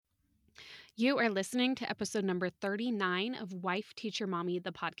You are listening to episode number 39 of Wife, Teacher, Mommy,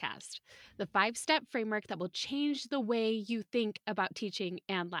 the podcast, the 5-step framework that will change the way you think about teaching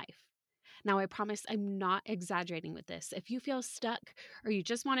and life. Now, I promise I'm not exaggerating with this. If you feel stuck or you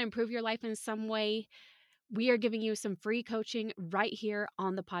just want to improve your life in some way, we are giving you some free coaching right here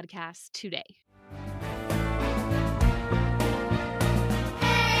on the podcast today.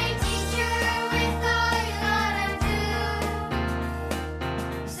 Hey teacher, with all you gotta do,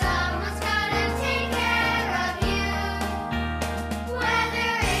 someone's gotta take care of you.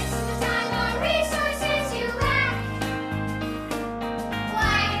 Whether it's the time or resources you lack,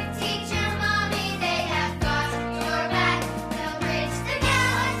 wife, teacher, mommy, they have got your back. They'll bridge the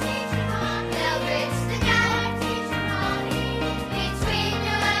gap, teacher, mom. They'll bridge the gap, teacher, mommy, between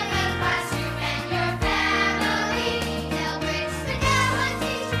you and the classroom and your family. They'll bridge the gap,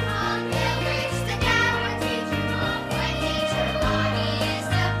 teacher, mom. They'll bridge the gap, teacher, mom. When teacher, mommy is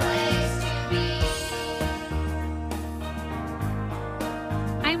the place to be.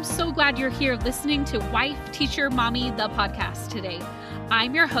 I'm so glad you're here listening to Wife, Teacher, Mommy, the podcast today.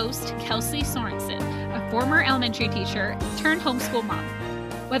 I'm your host, Kelsey Sorensen, a former elementary teacher turned homeschool mom.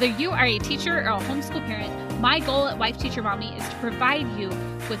 Whether you are a teacher or a homeschool parent, my goal at Wife, Teacher, Mommy is to provide you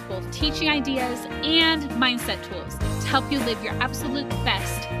with both teaching ideas and mindset tools to help you live your absolute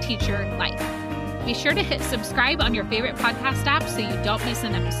best teacher life. Be sure to hit subscribe on your favorite podcast app so you don't miss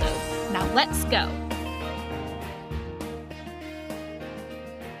an episode. Now let's go.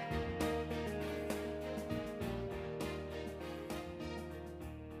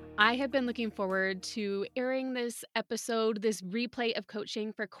 I have been looking forward to airing this episode, this replay of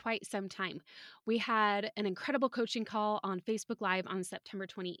coaching for quite some time. We had an incredible coaching call on Facebook Live on September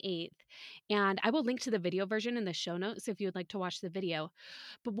 28th, and I will link to the video version in the show notes if you would like to watch the video.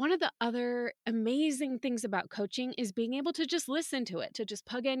 But one of the other amazing things about coaching is being able to just listen to it, to just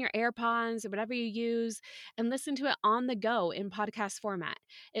plug in your AirPods or whatever you use and listen to it on the go in podcast format.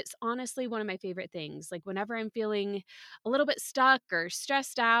 It's honestly one of my favorite things. Like whenever I'm feeling a little bit stuck or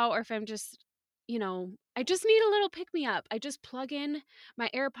stressed out, or if I'm just, I just need a little pick me up. I just plug in my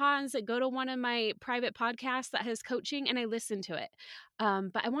AirPods that go to one of my private podcasts that has coaching and I listen to it.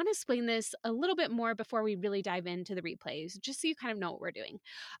 But I want to explain this a little bit more before we really dive into the replays, just so you kind of know what we're doing.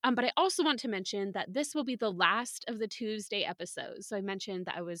 But I also want to mention that this will be the last of the Tuesday episodes. So I mentioned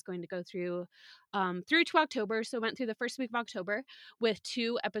that I was going to go through to October. So I went through the first week of October with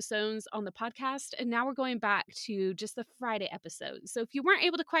 2 episodes on the podcast. And now we're going back to just the Friday episodes. So if you weren't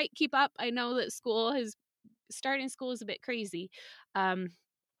able to quite keep up, I know that starting school is a bit crazy.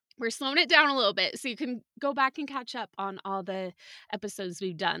 We're slowing it down a little bit so you can go back and catch up on all the episodes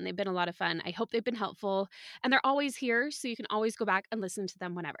we've done. They've been a lot of fun. I hope they've been helpful. And they're always here, so you can always go back and listen to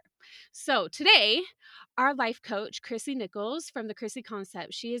them whenever. So today, our life coach, Chrissy Nichols from the Chrissy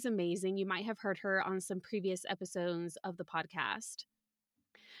Concept, she is amazing. You might have heard her on some previous episodes of the podcast.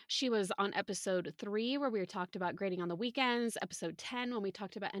 She was on episode 3, where we talked about grading on the weekends, episode 10, when we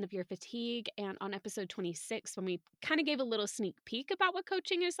talked about end of year fatigue, and on episode 26, when we kind of gave a little sneak peek about what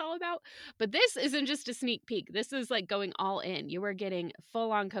coaching is all about. But this isn't just a sneak peek. This is like going all in. You are getting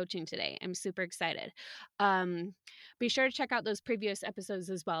full on coaching today. I'm super excited. Be sure to check out those previous episodes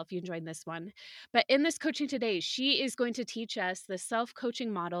as well if you enjoyed this one. But in this coaching today, she is going to teach us the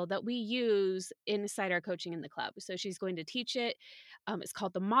self-coaching model that we use inside our coaching in the club. So she's going to teach it. It's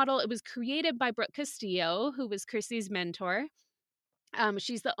called The Model. It was created by Brooke Castillo, who was Chrissy's mentor.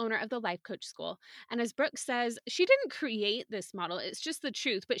 She's the owner of the Life Coach School. And as Brooke says, she didn't create this model. It's just the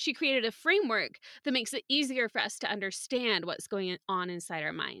truth. But she created a framework that makes it easier for us to understand what's going on inside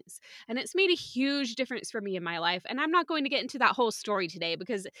our minds. And it's made a huge difference for me in my life. And I'm not going to get into that whole story today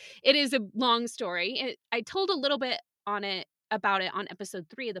because it is a long story. I told a little bit about it on episode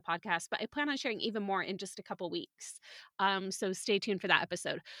 3 of the podcast, but I plan on sharing even more in just a couple weeks. So stay tuned for that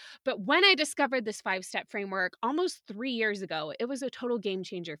episode. But when I discovered this 5-step framework almost 3 years ago, it was a total game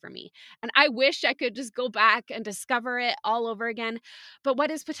changer for me. And I wish I could just go back and discover it all over again. But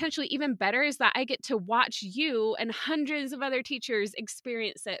what is potentially even better is that I get to watch you and hundreds of other teachers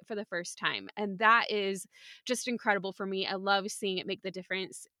experience it for the first time. And that is just incredible for me. I love seeing it make the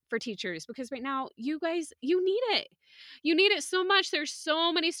difference for teachers because right now, you guys, you need it. You need it so much. There's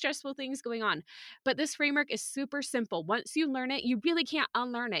so many stressful things going on. But this framework is super simple. Once you learn it, you really can't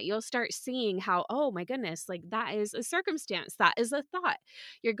unlearn it. You'll start seeing how, oh my goodness, like that is a circumstance. That is a thought.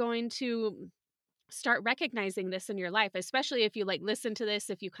 You're going to start recognizing this in your life, especially if you like listen to this,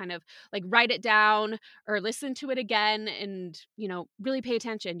 if you kind of like write it down or listen to it again and, really pay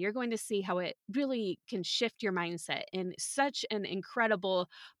attention, you're going to see how it really can shift your mindset in such an incredible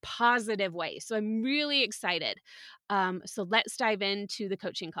positive way. So I'm really excited. So let's dive into the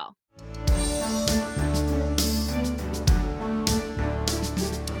coaching call.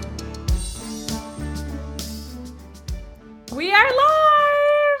 We are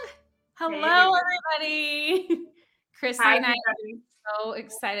live. Hello, Hey. everybody. Chrissy Hi, and I are everybody. so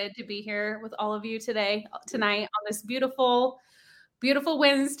excited to be here with all of you tonight on this beautiful, beautiful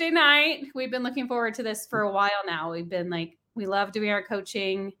Wednesday night. We've been looking forward to this for a while now. We've been like, we love doing our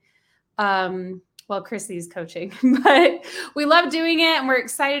coaching. Well, Chrissy's coaching, but we love doing it and we're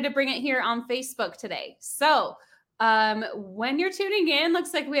excited to bring it here on Facebook today. So when you're tuning in,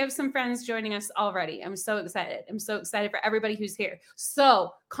 looks like we have some friends joining us already. I'm so excited. I'm so excited for everybody who's here.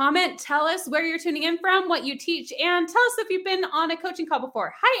 So comment, tell us where you're tuning in from, what you teach, and tell us if you've been on a coaching call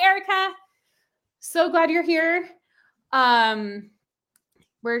before. Hi, Erica. So glad you're here.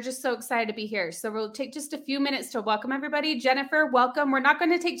 We're just so excited to be here. So we'll take just a few minutes to welcome everybody. Jennifer, welcome. We're not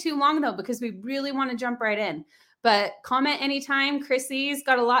going to take too long though, because we really want to jump right in, but comment anytime. Chrissy's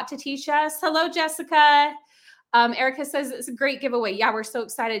got a lot to teach us. Hello, Jessica. Erica says it's a great giveaway. Yeah, we're so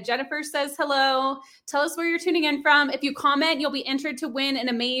excited. Jennifer says hello. Tell us where you're tuning in from. If you comment, you'll be entered to win an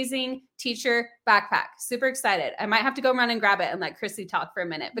amazing teacher backpack. Super excited. I might have to go run and grab it and let Chrissy talk for a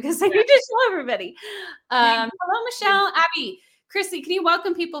minute because I need to show everybody. Hello, Michelle, Abby. Chrissy, can you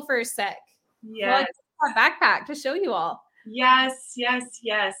welcome people for a sec? Yes. Well, backpack to show you all. Yes.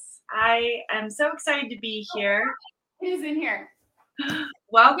 I am so excited to be here. It is in here.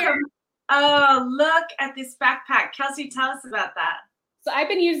 Welcome. Here. Oh, look at this backpack. Kelsey, tell us about that. So I've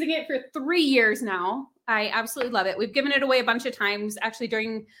been using it for 3 years now. I absolutely love it. We've given it away a bunch of times. Actually,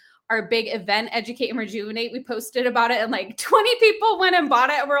 during our big event, Educate and Rejuvenate, we posted about it and like 20 people went and bought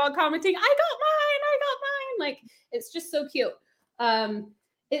it. And we're all commenting, I got mine. Like, it's just so cute.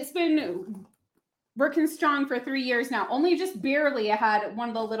 It's been working strong for 3 years now. Only just barely I had one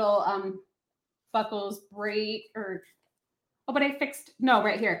of the little buckles break but I fixed, no,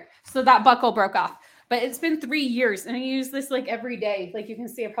 right here. So that buckle broke off, but it's been 3 years and I use this like every day. Like you can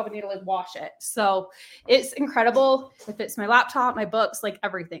see, I probably need to like wash it. So it's incredible. It fits my laptop, my books, like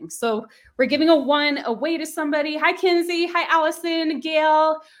everything. So we're giving one away to somebody. Hi, Kinsey. Hi, Allison,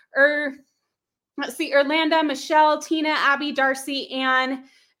 Gail, let's see, Orlando, Michelle, Tina, Abby, Darcy, Ann,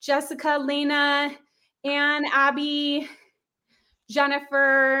 Jessica, Lena, Ann, Abby,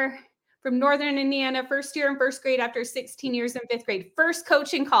 Jennifer, from Northern Indiana, first year in first grade after 16 years in fifth grade. First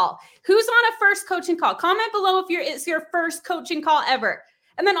coaching call. Who's on a first coaching call? Comment below if it's your first coaching call ever.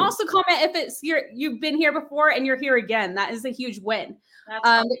 And then also comment if you've been here before and you're here again. That is a huge win.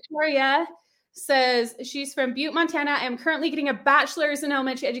 Victoria says she's from Butte, Montana. I am currently getting a bachelor's in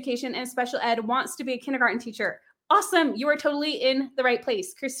elementary education and special ed, wants to be a kindergarten teacher. Awesome. You are totally in the right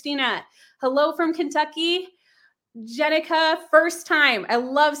place. Christina, hello from Kentucky. Jenica, first time. I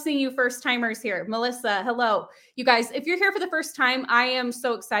love seeing you first timers here. Melissa, hello. You guys, if you're here for the first time, I am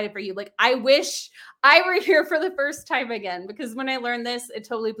so excited for you. Like, I wish I were here for the first time again, because when I learned this, it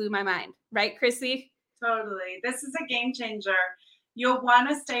totally blew my mind. Right, Chrissy? Totally. This is a game changer. You'll want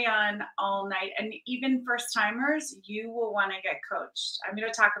to stay on all night. And even first timers, you will want to get coached. I'm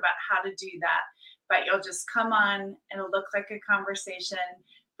going to talk about how to do that, but you'll just come on and it'll look like a conversation.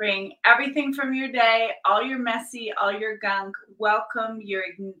 Bring everything from your day, all your messy, all your gunk. Welcome. You're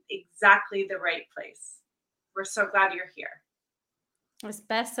in exactly the right place. We're so glad you're here. As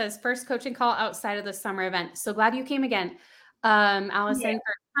Beth says, first coaching call outside of the summer event. So glad you came again. Allison,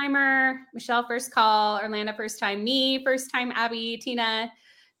 first timer. Michelle, first call. Orlando, first time. Me, first time. Abby, Tina,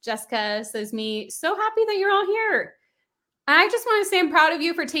 Jessica says me. So happy that you're all here. I just want to say I'm proud of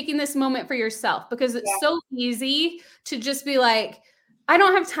you for taking this moment for yourself, because it's so easy to just be like, I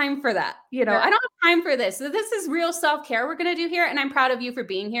don't have time for that. I don't have time for this. So this is real self-care we're going to do here. And I'm proud of you for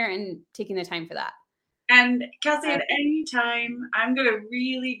being here and taking the time for that. And Kelsey, at any time, I'm going to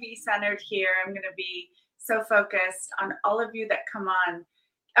really be centered here. I'm going to be so focused on all of you that come on.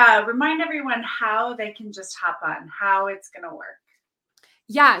 Remind everyone how they can just hop on, how it's going to work.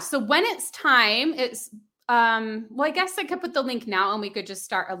 Yeah. So when it's time, it's, well, I guess I could put the link now and we could just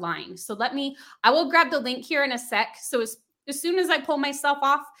start a line. So I will grab the link here in a sec. So as soon as I pull myself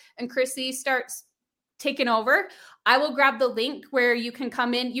off and Chrissy starts taking over, I will grab the link where you can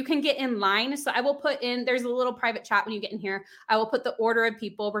come in. You can get in line. So I will put in, there's a little private chat when you get in here. I will put the order of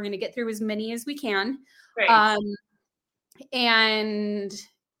people. We're going to get through as many as we can. Great. And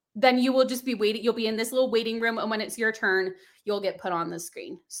then you will just be waiting. You'll be in this little waiting room. And when it's your turn, you'll get put on the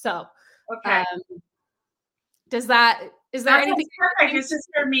screen. So, okay. Is there anything? Perfect. It's just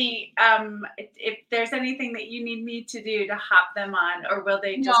for me. If there's anything that you need me to do to hop them on, or will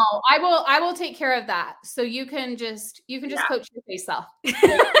they just? No, I will take care of that. So you can just coach your face off.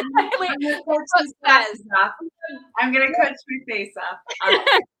 I'm going to coach my face off.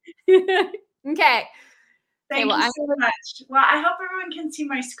 Okay. Thank well, you so much. Well, I hope everyone can see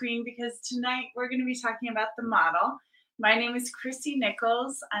my screen because tonight we're going to be talking about the model. My name is Chrissy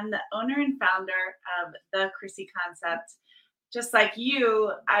Nichols. I'm the owner and founder of The Chrissy Concept. Just like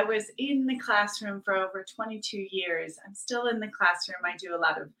you, I was in the classroom for over 22 years. I'm still in the classroom. I do a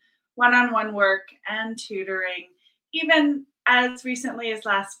lot of one-on-one work and tutoring. Even as recently as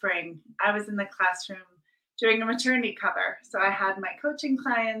last spring, I was in the classroom doing a maternity cover. So I had my coaching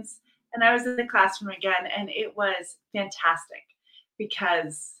clients and I was in the classroom again, and it was fantastic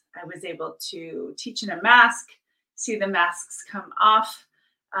because I was able to teach in a mask, see the masks come off,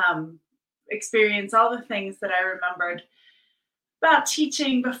 experience all the things that I remembered about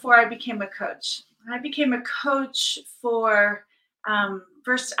teaching before I became a coach. I became a coach for,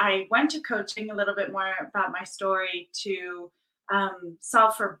 first, I went to coaching, a little bit more about my story, to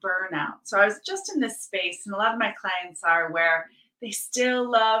solve for burnout. So I was just in this space, and a lot of my clients are where they still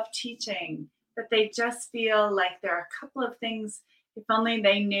love teaching, but they just feel like there are a couple of things, if only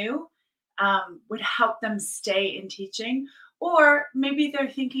they knew, would help them stay in teaching. Or maybe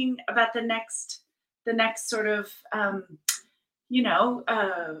they're thinking about the next sort of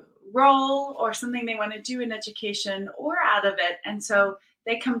role or something they want to do in education or out of it. And so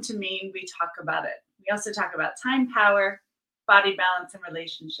they come to me and we talk about it. We also talk about time, power, body balance, and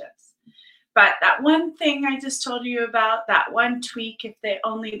relationships. But that one thing I just told you about, that one tweak, if they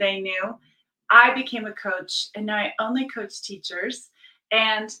knew, I became a coach and now I only coach teachers.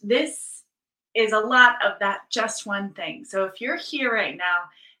 And this is a lot of that just one thing. So if you're here right now,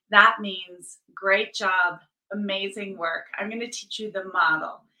 that means great job, amazing work. I'm going to teach you the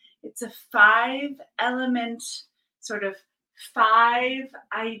model. It's a 5-element sort of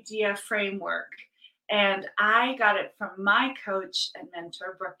 5-idea framework. And I got it from my coach and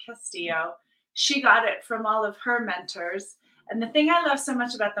mentor, Brooke Castillo. She got it from all of her mentors. And the thing I love so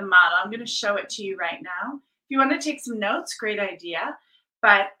much about the model, I'm going to show it to you right now. If you want to take some notes, great idea.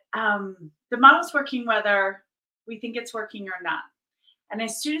 But the model's working whether we think it's working or not. And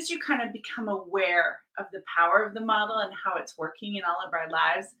as soon as you kind of become aware of the power of the model and how it's working in all of our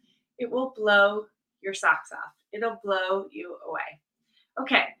lives, it will blow your socks off. It'll blow you away.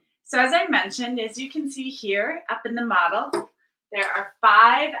 Okay, so as I mentioned, as you can see here up in the model, there are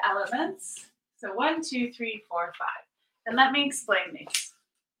 5 elements. So 1, 2, 3, 4, 5. And let me explain these.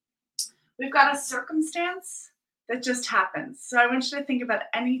 We've got a circumstance that just happens. So I want you to think about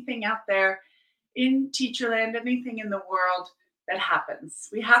anything out there in Teacherland, anything in the world that happens.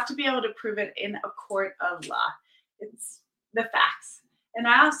 We have to be able to prove it in a court of law. It's the facts. And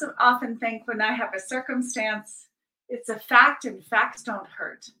I also often think when I have a circumstance, it's a fact, and facts don't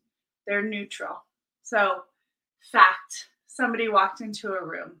hurt. They're neutral. So fact, somebody walked into a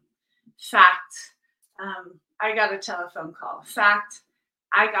room. Fact, I got a telephone call. Fact,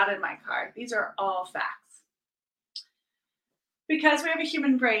 I got in my car. These are all facts. Because we have a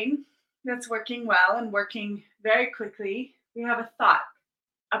human brain that's working well and working very quickly, we have a thought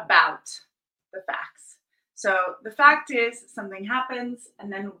about the facts. So the fact is something happens,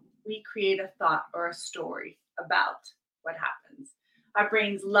 and then we create a thought or a story about what happens. Our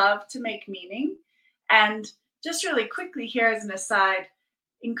brains love to make meaning. And just really quickly here as an aside,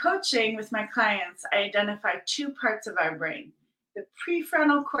 in coaching with my clients, I identify 2 parts of our brain. The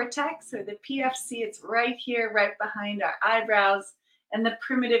prefrontal cortex, or the PFC, it's right here, right behind our eyebrows, and the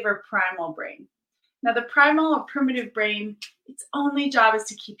primitive or primal brain. Now, the primal or primitive brain, its only job is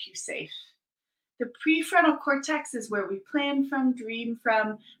to keep you safe. The prefrontal cortex is where we plan from, dream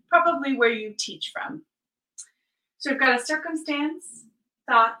from, probably where you teach from. So we've got a circumstance,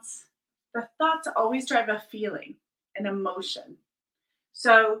 thoughts. The thoughts always drive a feeling, an emotion.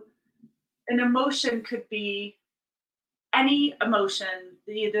 So an emotion could be any emotion,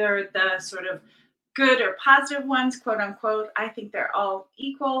 either the sort of good or positive ones, quote unquote. I think they're all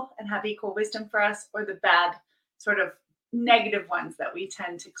equal and have equal wisdom for us, or the bad sort of negative ones that we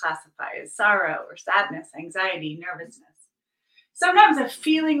tend to classify as sorrow or sadness, anxiety, nervousness. Sometimes a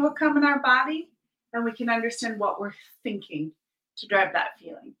feeling will come in our body and we can understand what we're thinking to drive that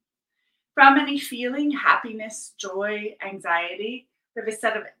feeling. From any feeling, happiness, joy, anxiety, we have a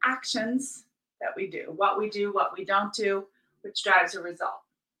set of actions that we do, what we don't do, which drives a result.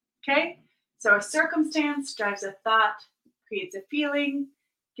 Okay? So a circumstance drives a thought, creates a feeling,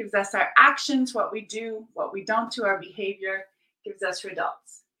 gives us our actions, what we do, what we don't do, our behavior, gives us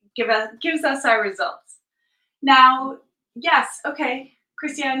results. Gives us our results. Now, yes, okay,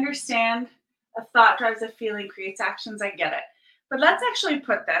 Chrissy, I understand a thought drives a feeling, creates actions, I get it. But let's actually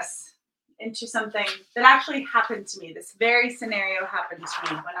put this into something that actually happened to me. This very scenario happened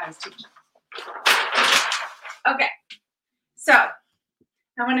to me when I was teaching. Okay, so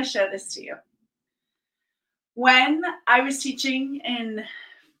I want to show this to you. When I was teaching in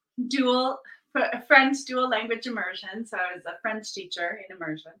French dual language immersion, so I was a French teacher in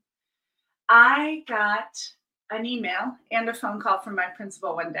immersion, I got an email and a phone call from my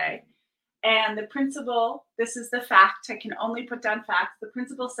principal one day. And the principal, this is the fact, I can only put down facts. The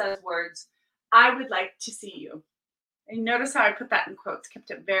principal says words, "I would like to see you." And notice how I put that in quotes, kept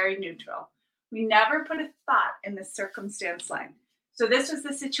it very neutral. We never put a thought in the circumstance line. So this was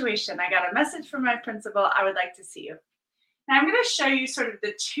the situation. I got a message from my principal, "I would like to see you." Now I'm going to show you sort of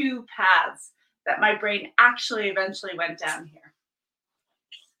the two paths that my brain actually eventually went down here.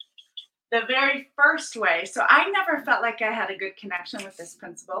 The very first way, so I never felt like I had a good connection with this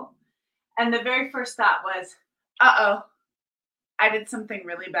principal. And the very first thought was, uh-oh, I did something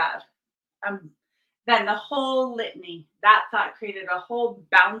really bad. Then the whole litany, that thought created a whole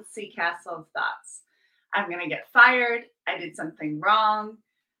bouncy castle of thoughts. I'm going to get fired. I did something wrong.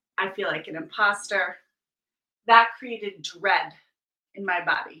 I feel like an imposter. That created dread in my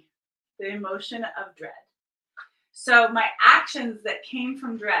body, the emotion of dread. So my actions that came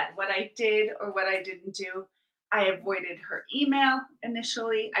from dread, what I did or what I didn't do, I avoided her email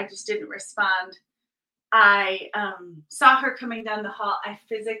initially. I just didn't respond. I saw her coming down the hall. I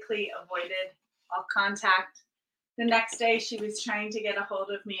physically avoided all contact. The next day, she was trying to get a hold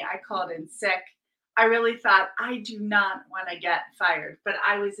of me. I called in sick. I really thought, I do not want to get fired, but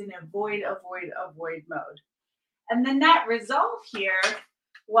I was in avoid mode. And the net result here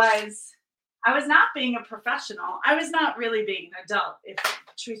was I was not being a professional. I was not really being an adult, if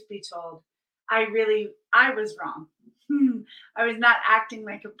truth be told. I was wrong. I was not acting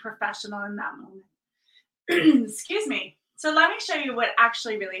like a professional in that moment. Excuse me. So let me show you what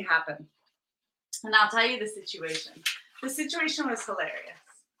actually really happened. And I'll tell you the situation. The situation was hilarious.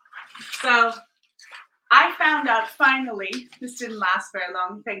 So I found out finally, this didn't last very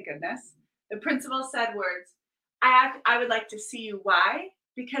long, thank goodness. The principal said words, I would like to see you. Why?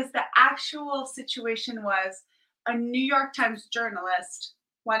 Because the actual situation was a New York Times journalist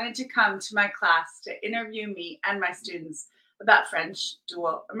wanted to come to my class to interview me and my students about French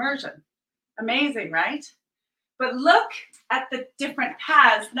dual immersion. Amazing, right? But look at the different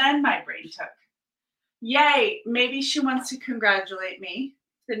paths then my brain took. Yay, maybe she wants to congratulate me.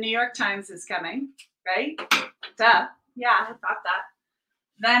 The New York Times is coming, right? Duh. Yeah, I thought that.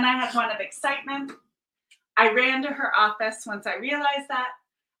 Then I had one of excitement. I ran to her office once I realized that.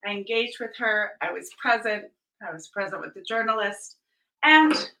 I engaged with her. I was present. I was present with the journalist.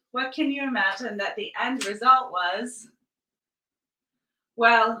 And what can you imagine that the end result was?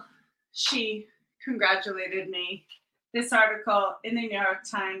 Well, she congratulated me. This article in the New York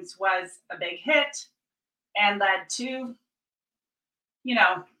Times was a big hit and led to,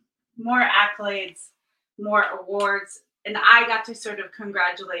 more accolades, more awards. And I got to sort of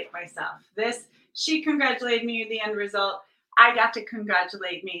congratulate myself. She congratulated me, the end result. I got to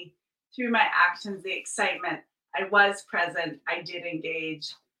congratulate me through my actions, the excitement. I was present. I did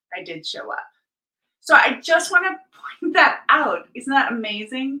engage. I did show up. So I just want to point that out. Isn't that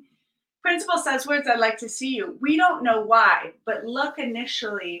amazing? Principal says words, "I'd like to see you." We don't know why, but look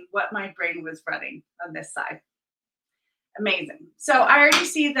initially what my brain was running on this side. Amazing. So I already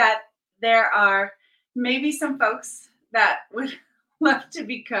see that there are maybe some folks that would love to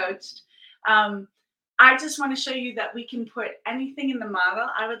be coached. I just want to show you that we can put anything in the model.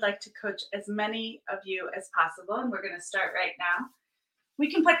 I would like to coach as many of you as possible, and we're going to start right now.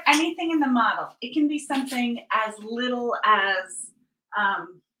 We can put anything in the model. It can be something as little as,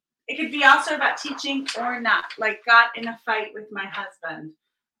 it could be also about teaching or not, like got in a fight with my husband,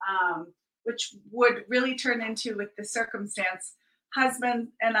 which would really turn into, with the circumstance,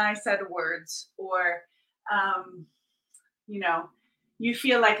 husband and I said words, or, you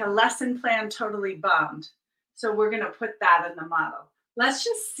feel like a lesson plan totally bombed. So we're going to put that in the model. Let's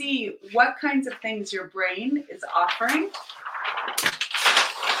just see what kinds of things your brain is offering.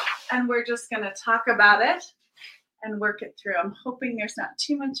 And we're just going to talk about it and work it through. I'm hoping there's not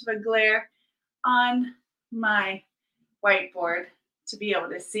too much of a glare on my whiteboard to be able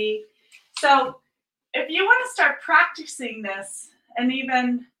to see. So if you want to start practicing this, and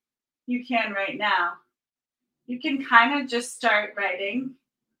even you can right now, you can kind of just start writing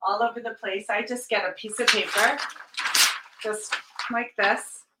all over the place. I just get a piece of paper, just like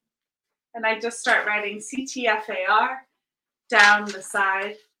this, and I just start writing CTFAR down the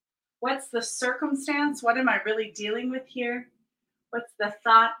side. What's the circumstance? What am I really dealing with here? What's the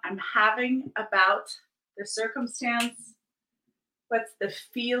thought I'm having about the circumstance? What's the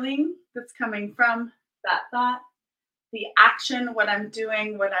feeling that's coming from that thought? The action, what I'm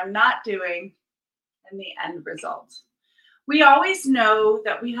doing, what I'm not doing, and the end result. We always know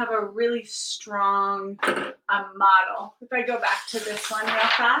that we have a really strong model. If I go back to this one real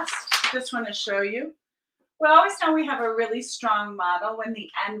fast, just want to show you. We always know we have a really strong model when the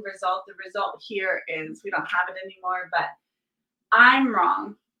result here is we don't have it anymore, but I'm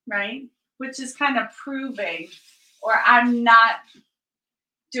wrong, right? Which is kind of proving, or I'm not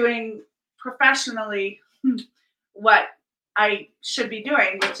doing professionally what I should be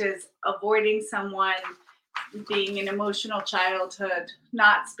doing, which is avoiding someone, being an emotional childhood,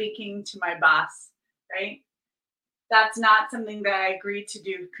 not speaking to my boss, right? That's not something that I agreed to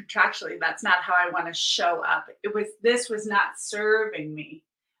do contractually. That's not how I want to show up. This was not serving me.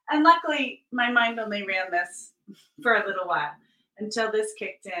 And luckily, my mind only ran this for a little while until this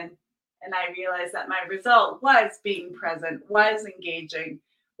kicked in. And I realized that my result was being present, was engaging,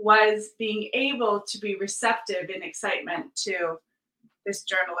 was being able to be receptive in excitement to this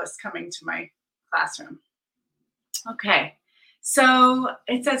journalist coming to my classroom. Okay, so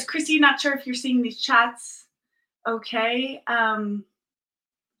it says, Chrissy, not sure if you're seeing these chats. Okay,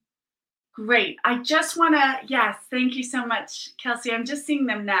 great. I just want to, yes, thank you so much, Kelsey. I'm just seeing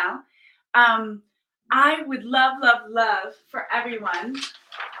them now. I would love for everyone.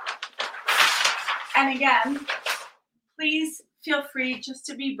 And again, please feel free just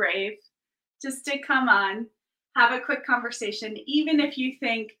to be brave, just to come on, have a quick conversation. Even if you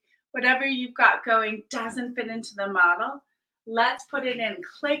think whatever you've got going doesn't fit into the model, let's put it in.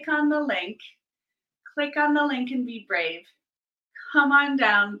 Click on the link and be brave. Come on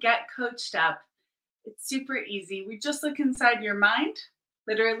down, get coached up. It's super easy. We just look inside your mind.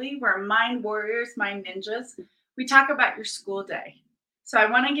 Literally, we're mind warriors, mind ninjas. We talk about your school day. So I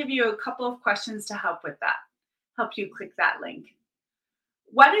want to give you a couple of questions to help with that, help you click that link.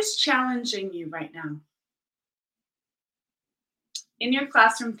 What is challenging you right now? In your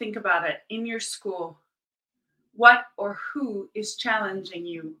classroom, think about it. In your school, what or who is challenging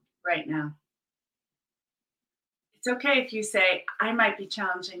you right now? It's okay if you say, I might be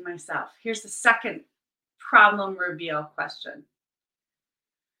challenging myself. Here's the second problem reveal question.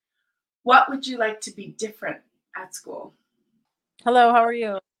 What would you like to be different at school? Hello, how are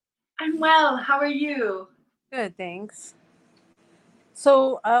you? I'm well. How are you? Good, thanks.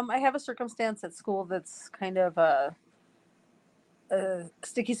 So I have a circumstance at school that's kind of a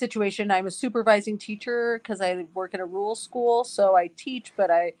sticky situation. I'm a supervising teacher because I work in a rural school. So I teach, but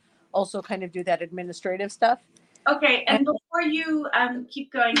I also kind of do that administrative stuff. Okay, and before you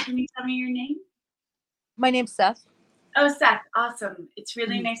keep going, can you tell me your name? My name's Seth. Oh, Seth, awesome. It's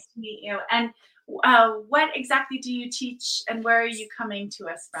really nice to meet you. And what exactly do you teach and where are you coming to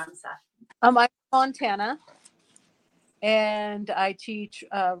us from, Seth? I'm in Montana and I teach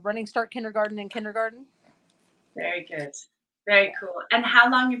Running Start Kindergarten and kindergarten. Very good. Very cool. And how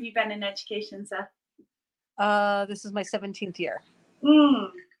long have you been in education, Seth? This is my 17th year.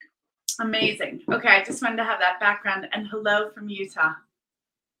 Amazing. Okay, I just wanted to have that background. And hello from Utah.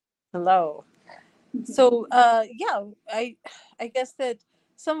 Hello. So yeah, I guess that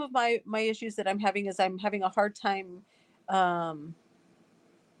some of my issues that I'm having is I'm having a hard time, I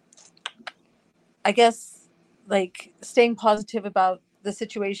guess, like staying positive about the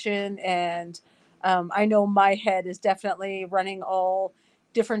situation. And I know my head is definitely running all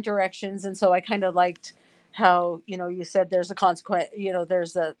different directions. And so I kind of liked how, you said there's a consequence,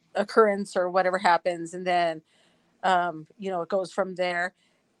 there's a occurrence or whatever happens. And then, it goes from there.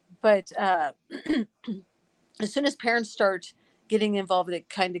 But as soon as parents start getting involved, it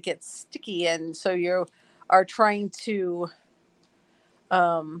kind of gets sticky. And so you are trying to,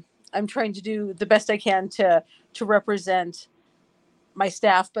 I'm trying to do the best I can to represent my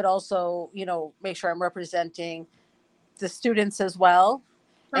staff, but also, make sure I'm representing the students as well.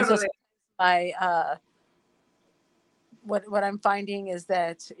 Totally. And so what I'm finding is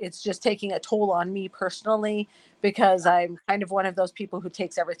that it's just taking a toll on me personally, because I'm kind of one of those people who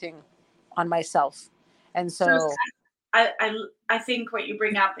takes everything on myself. And so I think what you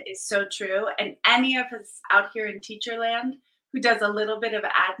bring up is so true. And any of us out here in teacher land who does a little bit of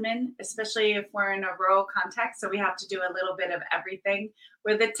admin, especially if we're in a rural context, so we have to do a little bit of everything.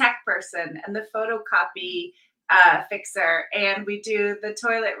 We're the tech person and the photocopy fixer, and we do the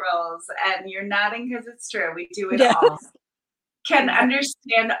toilet rolls, and you're nodding because it's true. We do it all. Can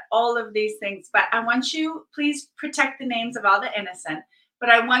understand all of these things, but I want you, please protect the names of all the innocent, but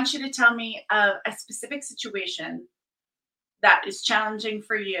I want you to tell me a specific situation that is challenging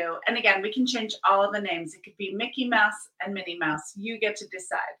for you. And again, we can change all of the names. It could be Mickey Mouse and Minnie Mouse. You get to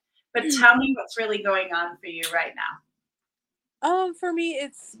decide. But tell me what's really going on for you right now. For me,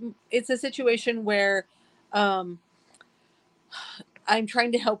 it's a situation where I'm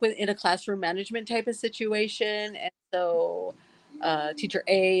trying to help in a classroom management type of situation. And so teacher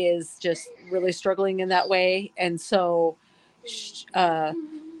A is just really struggling in that way. And so she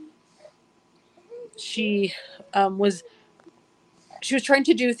was trying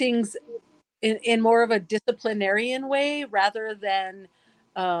to do things in more of a disciplinarian way rather than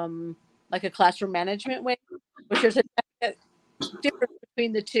like a classroom management way, which there's a difference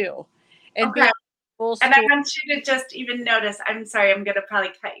between the two. And Okay. being full And I school, want you to just even notice, I'm sorry, I'm going to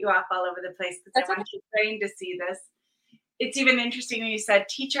probably cut you off all over the place because That's I want your brain to see this. It's even interesting when you said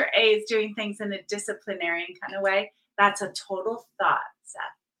teacher A is doing things in a disciplinarian kind of way. That's a total thought, Seth.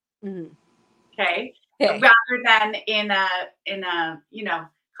 Mhm. Okay. Okay. Rather than in a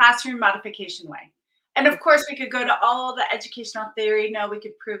classroom modification way. And of course, we could go to all the educational theory. No, we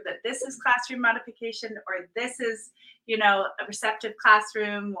could prove that this is classroom modification, or this is, a receptive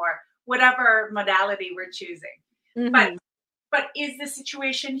classroom, or whatever modality we're choosing. Mhm. But is the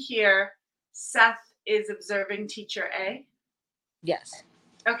situation here, Seth is observing teacher A? Yes.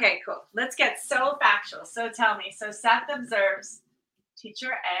 Okay, cool. Let's get so factual. So tell me. So Seth observes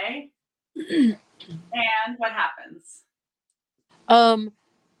teacher A, and what happens?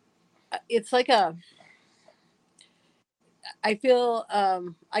 It's like I feel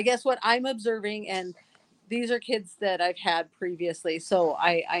I guess what I'm observing, and these are kids that I've had previously, so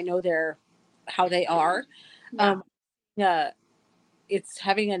I know how they are. Yeah. It's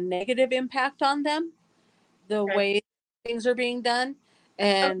having a negative impact on them, the Okay. way things are being done.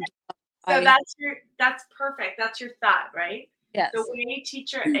 And So that's perfect. That's your thought, right? yes. The way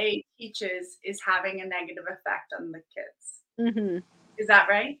teacher A teaches is having a negative effect on the kids. Mm-hmm. Is that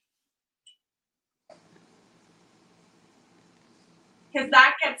right? Because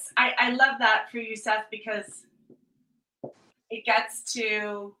that gets, I love that for you, Seth, because it gets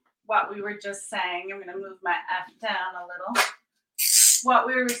to what we were just saying. I'm going to move my F down a little. What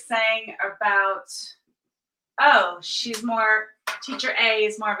we were saying about, teacher A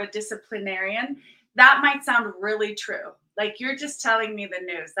is more of a disciplinarian. That might sound really true. Like you're just telling me the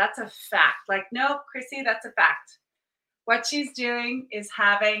news. That's a fact. Like, no, Chrissy, that's a fact. What she's doing is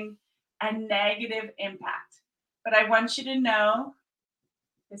having a negative impact. But I want you to know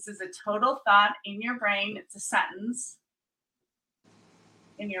this is a total thought in your brain. It's a sentence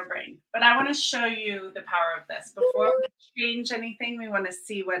in your brain. But I want to show you the power of this. Before we change anything, we want to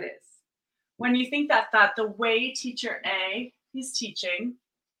see what is. When you think that thought, the way teacher A is teaching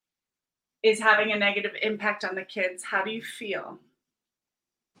is having a negative impact on the kids, how do you feel?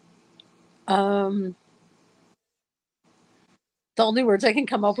 The only words I can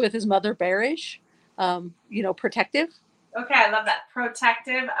come up with is mother bearish, protective. Okay, I love that.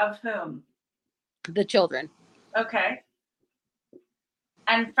 Protective of whom? The children. Okay.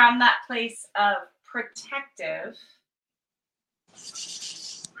 And from that place of protective,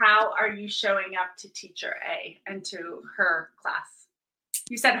 how are you showing up to teacher A and to her class?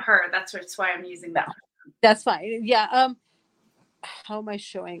 You said her. That's why I'm using that. That's fine. Yeah. How am I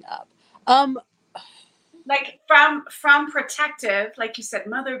showing up? Like from protective, like you said,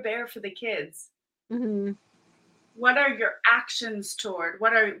 mother bear for the kids. Mm-hmm. What are your actions toward?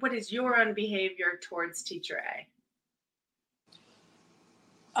 What is your own behavior towards teacher A?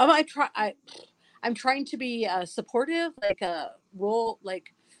 I'm trying to be supportive, like a role,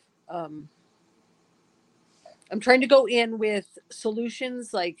 like I'm trying to go in with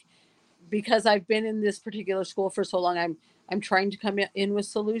solutions, like because I've been in this particular school for so long. I'm trying to come in with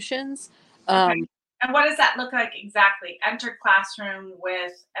solutions. Okay. And what does that look like exactly? Enter classroom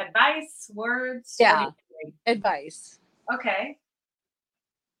with advice, words? Yeah, advice. Okay.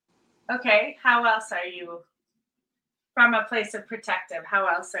 Okay. How else are you, from a place of protective, how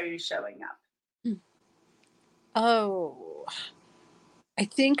else are you showing up? Oh, I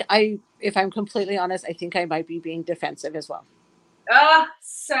think if I'm completely honest, I think I might be being defensive as well. Oh,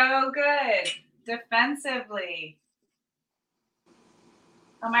 so good. Defensively.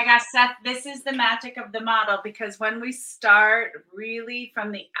 Oh my gosh, Seth, this is the magic of the model, because when we start really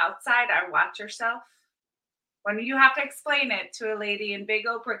from the outside, our watch yourself, when you have to explain it to a lady in big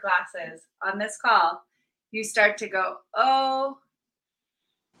Oprah glasses on this call, you start to go, oh,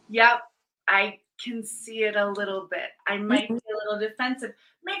 yep, I can see it a little bit. I might be a little defensive.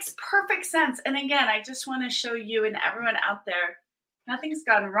 Makes perfect sense. And again, I just want to show you and everyone out there, nothing's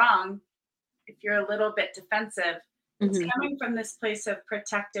gone wrong if you're a little bit defensive. It's coming from this place of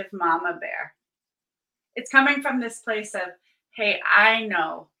protective mama bear. It's coming from this place of, hey, I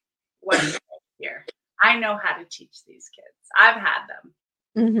know what's here. I know how to teach these kids. I've had them.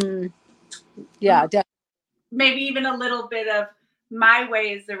 Mm-hmm. Yeah, definitely. Maybe even a little bit of my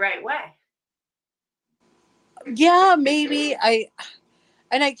way is the right way. Yeah, maybe I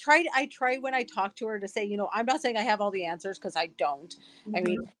try when I talk to her to say, I'm not saying I have all the answers because I don't. I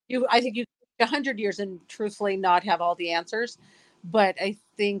mean, I think you 100 years and truthfully not have all the answers, but I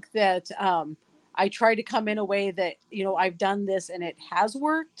think that I try to come in a way that, I've done this and it has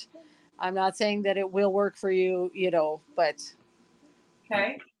worked. I'm not saying that it will work for you, but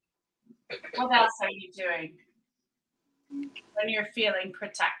Okay. What else are you doing when you're feeling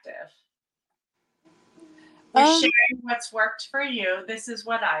protective? You're um sharing what's worked for you. This is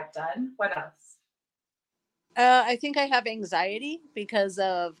what I've done. What else? I think I have anxiety because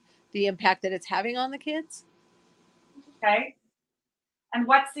of the impact that it's having on the kids. Okay. And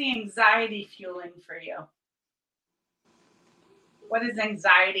what's the anxiety fueling for you? What is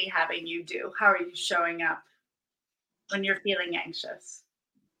anxiety having you do? How are you showing up when you're feeling anxious?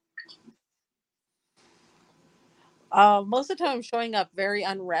 Most of the time, I'm showing up very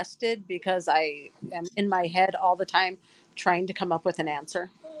unrested because I am in my head all the time trying to come up with an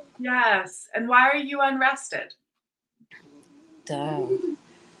answer. Yes. And why are you unrested? Duh.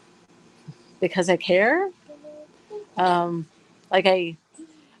 Because I care. Like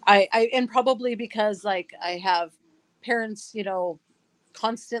and probably because like I have parents,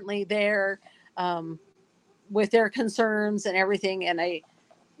 constantly there, um, with their concerns and everything, and I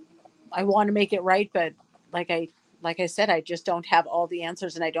want to make it right, but like I like I said, I just don't have all the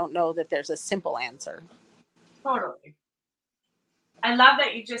answers, and I don't know that there's a simple answer. Totally. I love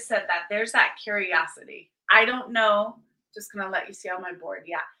that you just said that. There's that curiosity. I don't know. Just going to let you see on my board.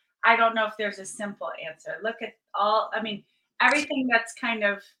 Yeah. I don't know if there's a simple answer. Look at everything that's kind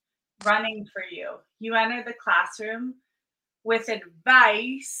of running for you. You enter the classroom with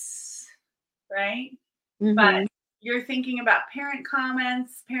advice, right? But Mm-hmm. you're thinking about parent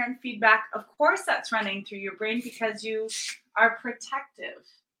comments, parent feedback. Of course, that's running through your brain because you are protective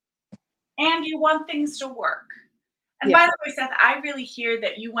and you want things to work. And by Yeah. the way, Seth, I really hear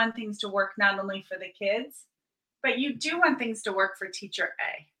that you want things to work not only for the kids, but you do want things to work for teacher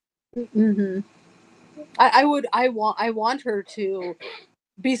A. Mm-hmm. I want her to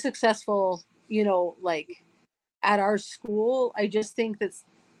be successful, like at our school. I just think that's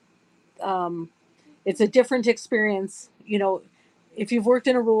um it's a different experience, if you've worked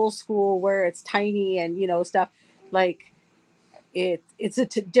in a rural school where it's tiny and stuff, like it's a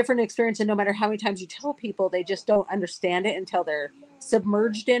different experience, and no matter how many times you tell people, they just don't understand it until they're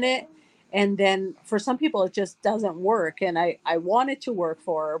submerged in it. And then for some people it just doesn't work, and I want it to work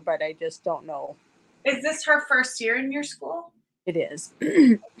for her, but I just don't know. Is this her first year in your school? It is.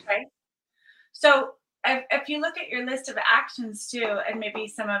 Okay. So if you look at your list of actions too, and maybe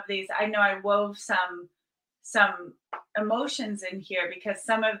some of these, I know I wove some emotions in here because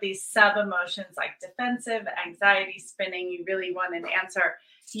some of these sub emotions like defensive, anxiety, spinning, you really want an answer.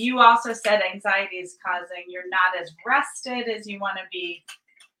 You also said anxiety is causing you're not as rested as you want to be.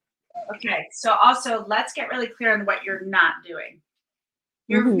 Okay, so also let's get really clear on what you're not doing.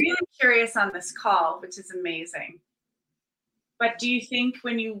 You're Mhm. really curious on this call, which is amazing. But do you think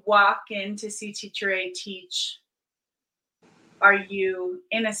when you walk in to see Teacher A teach, are you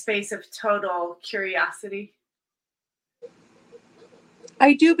in a space of total curiosity?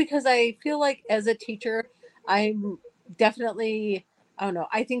 I do, because I feel like as a teacher, I'm definitely, I don't know,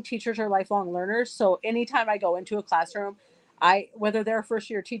 I think teachers are lifelong learners. So anytime I go into a classroom, whether they're a first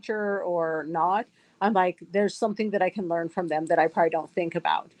year teacher or not, I'm like, there's something that I can learn from them that I probably don't think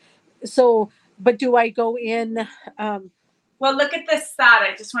about. So, but do I go in? Um, Well, look at this thought.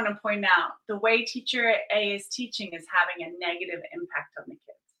 I just want to point out the way Teacher A is teaching is having a negative impact on the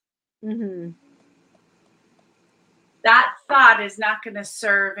kids. mhm. That thought is not going to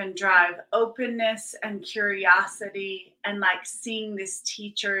serve and drive openness and curiosity and like seeing this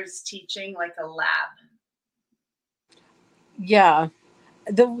teacher's teaching like a lab. Yeah.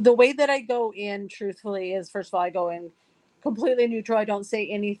 The way that I go in, truthfully, is first of all, I go in completely neutral. I don't say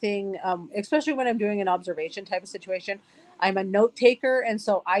anything, especially when I'm doing an observation type of situation. I'm a note taker, and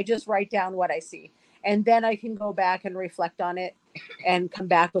so I just write down what I see, and then I can go back and reflect on it and come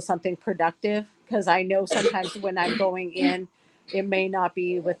back with something productive, because I know sometimes when I'm going in, it may not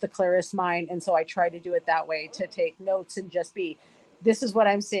be with the clearest mind, and so I try to do it that way, to take notes and just be, this is what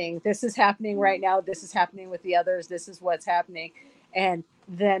I'm seeing, this is happening right now, this is happening with the others, this is what's happening. And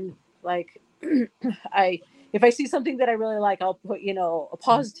then, like, I if I see something that I really like, I'll put, a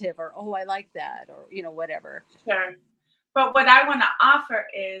positive, or, oh, I like that, or, whatever. Sure. But what I want to offer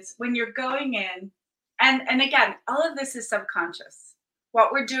is when you're going in, and again, all of this is subconscious.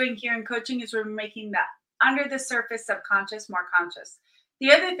 What we're doing here in coaching is we're making the under the surface subconscious more conscious.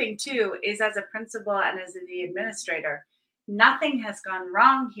 The other thing too is, as a principal and as the administrator, nothing has gone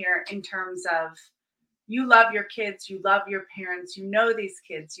wrong here in terms of You love your kids, you love your parents, you know these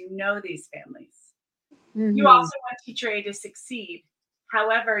kids, you know these families. You also want Teacher A to succeed.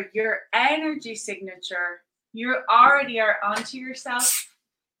 However, your energy signature, you already are onto yourself,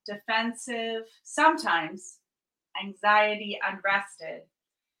 defensive, sometimes anxiety, unrested.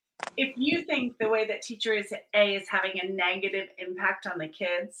 If you think the way that Teacher A is having a negative impact on the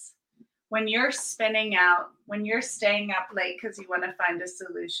kids, when you're spinning out, when you're staying up late because you want to find a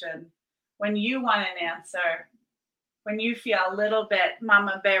solution, when you want an answer, when you feel a little bit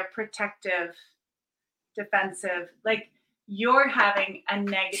mama bear protective, defensive, like you're having a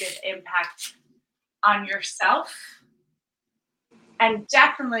negative impact on yourself. And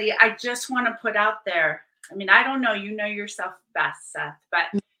definitely, I just want to put out there, I mean, I don't know, you know yourself best, Seth, but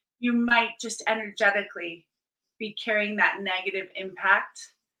you might just energetically be carrying that negative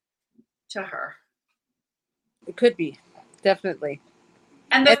impact to her. It could be, definitely.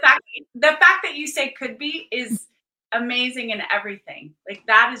 And the fact that you say could be is amazing in everything. Like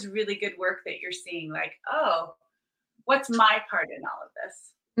that is really good work that you're seeing. Like, oh, what's my part in all of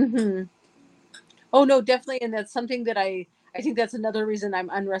this? Oh no, definitely. And that's something that I think that's another reason I'm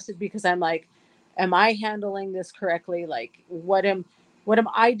unrested, because I'm like, am I handling this correctly? Like, what am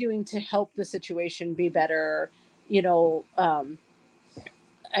I doing to help the situation be better? You know,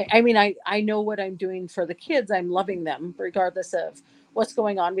 I mean, I know what I'm doing for the kids. I'm loving them regardless of what's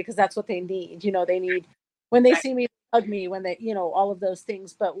going on, because that's what they need. You know, they need, when they see me, hug me, when they, you know, all of those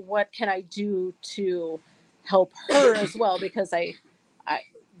things. But what can I do to help her as well? Because I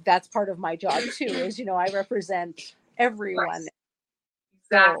that's part of my job too, is, you know, I represent everyone.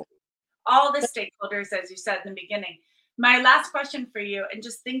 Exactly. All the stakeholders, as you said in the beginning. My last question for you, and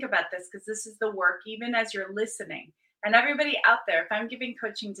just think about this, because this is the work, even as you're listening. And everybody out there, if I'm giving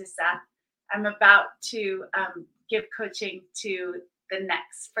coaching to Seth, I'm about to give coaching to the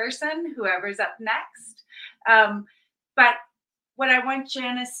next person, whoever's up next. But what I want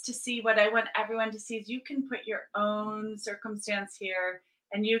Janice to see, what I want everyone to see, is you can put your own circumstance here,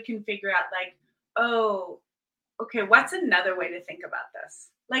 and you can figure out like, oh, okay, what's another way to think about this?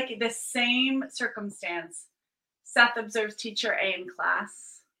 Like the same circumstance, Seth observes Teacher A in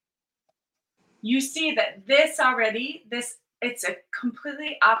class. You see that it's a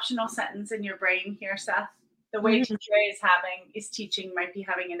completely optional sentence in your brain here, Seth. The way Teacher A is teaching might be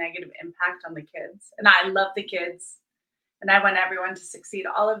having a negative impact on the kids. And I love the kids, and I want everyone to succeed,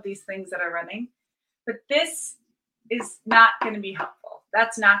 all of these things that are running. But this is not going to be helpful.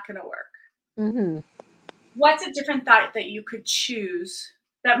 That's not going to work. What's a different thought that you could choose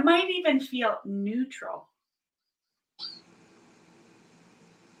that might even feel neutral?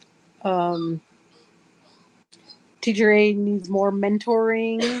 Teacher A needs more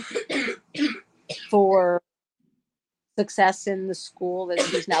mentoring for success in the school that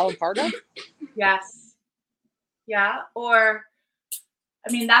he's now a part of. Yes. Yeah. Or,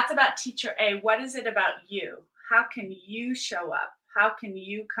 I mean, that's about Teacher A. What is it about you? How can you show up? How can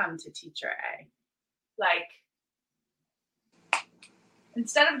you come to Teacher A? Like,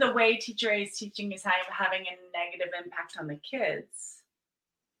 instead of the way Teacher A is teaching is having a negative impact on the kids,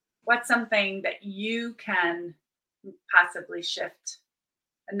 what's something that you can possibly shift?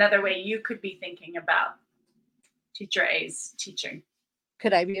 Another way you could be thinking about Teacher A's teaching.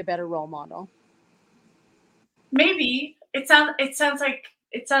 Could I be a better role model? Maybe. It sounds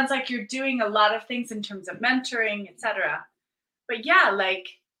like you're doing a lot of things in terms of mentoring, etc. But yeah, like,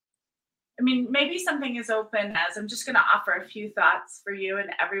 I mean, maybe something as open as, I'm just going to offer a few thoughts for you and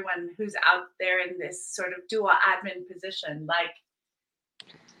everyone who's out there in this sort of dual admin position. Like,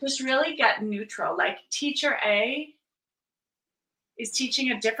 just really get neutral. Like, Teacher A is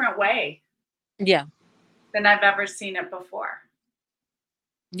teaching a different way. Yeah. Than I've ever seen it before.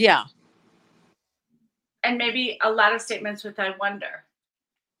 Yeah. And maybe a lot of statements with I wonder,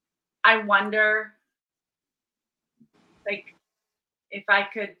 like, if I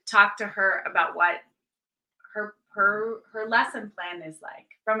could talk to her about what her lesson plan is like,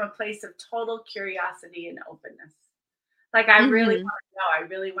 from a place of total curiosity and openness. Like, I really want to know. I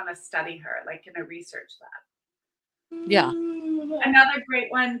really want to study her, like in a research lab. Yeah. Another great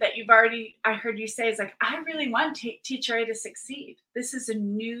one that I heard you say is like, I really want Teacher A to succeed. This is a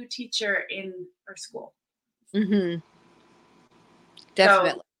new teacher in our school.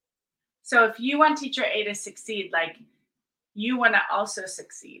 Definitely. So if you want Teacher A to succeed, like, you want to also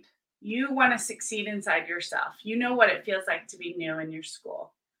succeed. You want to succeed inside yourself. You know what it feels like to be new in your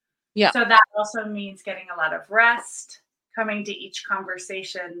school. Yeah. So that also means getting a lot of rest, coming to each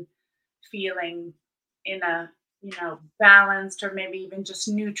conversation feeling in a, balanced or maybe even just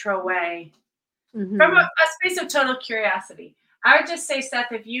neutral way, from a space of total curiosity. I would just say,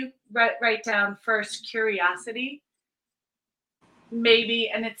 Seth, if you write down first curiosity, maybe,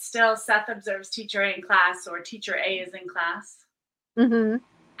 and it's still Seth observes teacher A in class or teacher A is in class. Mm-hmm.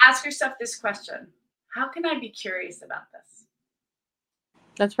 Ask yourself this question: how can I be curious about this?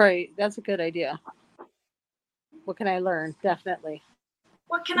 That's right. That's a good idea. What can I learn? Definitely.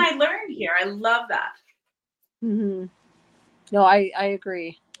 What can I learn here? I love that. Mm-hmm. No, I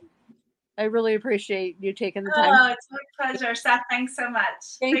agree. I really appreciate you taking the time. Oh, it's my pleasure. Seth, thanks so much.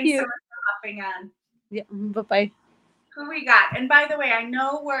 Thank Thanks you. so much for hopping on. Yeah. Bye-bye. Who we got? And by the way, I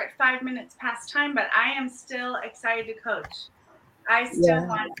know we're at 5 minutes past time, but I am still excited to coach. I still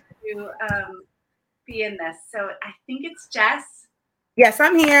want to be in this. So I think it's Jess. Yes,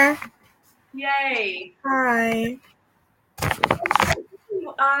 I'm here. Yay. Hi.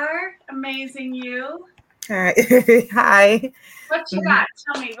 You are amazing, you. Hi. Hi. What you got?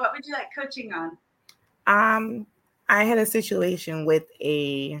 Tell me, what would you like coaching on? I had a situation with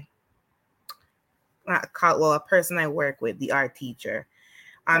a person I work with, the art teacher.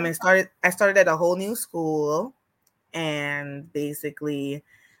 I started at a whole new school, and basically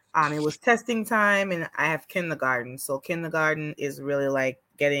it was testing time, and I have kindergarten. So kindergarten is really like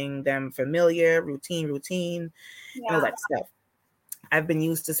getting them familiar, routine, and all that stuff. I've been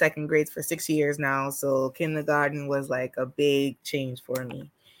used to second grades for 6 years now, so kindergarten was like a big change for me.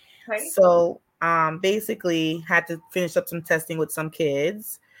 Okay. So basically had to finish up some testing with some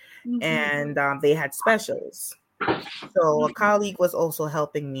kids, and they had specials. So a colleague was also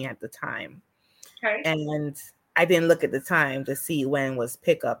helping me at the time. Okay. And I didn't look at the time to see when was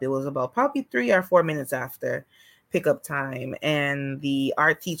pickup. It was about probably 3 or 4 minutes after pickup time. And the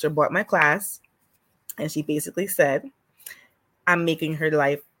art teacher brought my class, and she basically said, I'm making her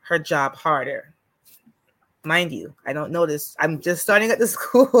job harder. Mind you, I don't know this. I'm just starting at the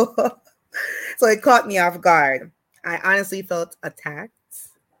school. So it caught me off guard. I honestly felt attacked.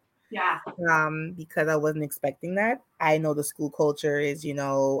 Yeah. Because I wasn't expecting that. I know the school culture is,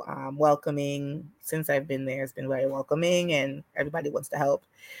 welcoming. Since I've been there, it's been very welcoming and everybody wants to help.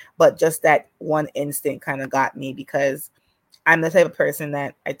 But just that one instant kind of got me, because I'm the type of person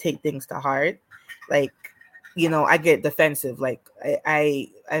that I take things to heart. Like, I get defensive. Like I've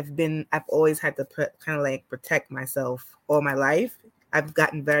always had to kind of like protect myself all my life. I've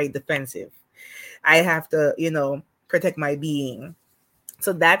gotten very defensive. I have to, protect my being.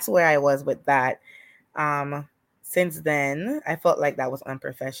 So that's where I was with that. Since then, I felt like that was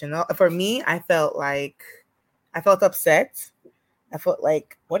unprofessional. For me, I felt upset. I felt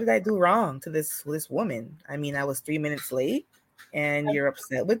like, what did I do wrong to this woman? I mean, I was 3 minutes late and you're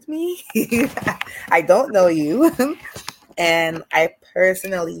upset with me. I don't know you. And I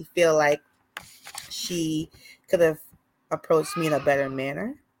personally feel like she could have approached me in a better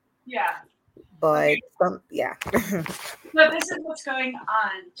manner. Yeah. But So this is what's going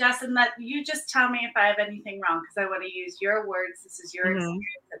on. Justin, you just tell me if I have anything wrong, because I want to use your words. This is your experience,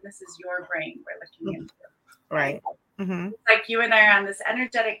 and this is your brain we're looking into. Right. It's like you and I are on this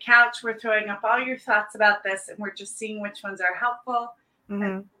energetic couch. We're throwing up all your thoughts about this, and we're just seeing which ones are helpful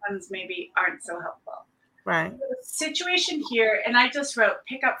and which ones maybe aren't so helpful. Right. So the situation here, and I just wrote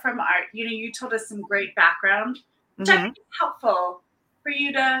pick up from art. You told us some great background, which I think is helpful for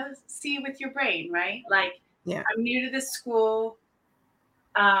you to see with your brain, right? Like, yeah, I'm new to this school.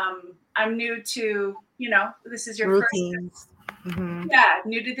 I'm new to, this is your routines.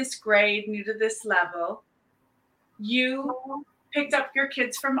 New to this grade, new to this level. You picked up your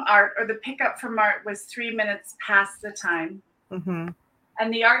kids from art, or the pickup from art was 3 minutes past the time.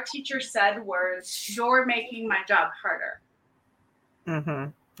 And the art teacher said words, you're making my job harder.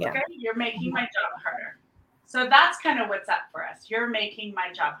 Yeah. Okay, you're making my job harder. So that's kind of what's up for us. You're making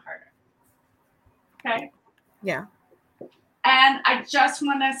my job harder. Okay? Yeah. And I just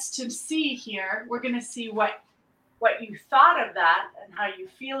want us to see here, we're going to see what you thought of that and how you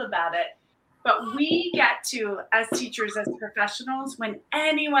feel about it. But we get to, as teachers, as professionals, when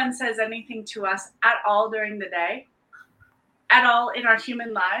anyone says anything to us at all during the day, at all in our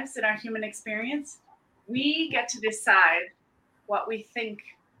human lives, in our human experience, we get to decide what we think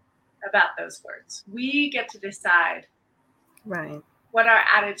about those words. We get to decide what our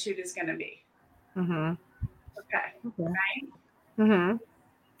attitude is going to be. Okay. Right?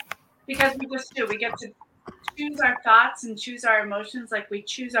 Because we just do. We get to choose our thoughts and choose our emotions like we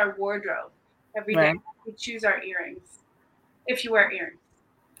choose our wardrobe. Every day we choose our earrings. If you wear earrings.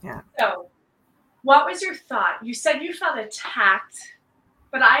 Yeah. So what was your thought? You said you felt attacked,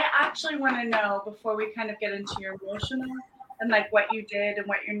 but I actually want to know, before we kind of get into your emotional and like what you did and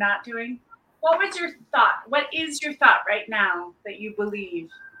what you're not doing, what was your thought? What is your thought right now that you believe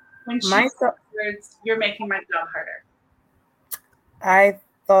when she said words, you're making my job harder? I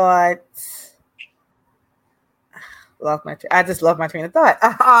thought I just lost my train of thought.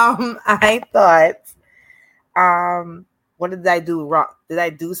 I thought, what did I do wrong? Did I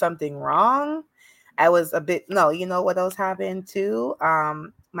do something wrong? I was a bit no. You know what else happened too?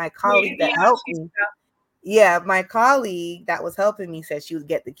 My colleague that helped me. Yeah, my colleague that was helping me said she would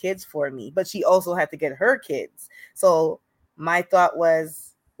get the kids for me, but she also had to get her kids. So my thought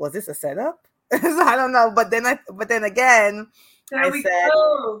was this a setup? So I don't know. But then again, There I we said,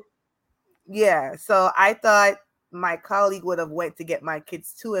 go. yeah. So I thought my colleague would have went to get my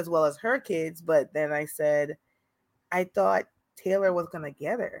kids too, as well as her kids. But then I said, I thought Taylor was gonna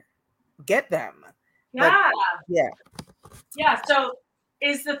get them. Yeah. Yeah. Yeah. So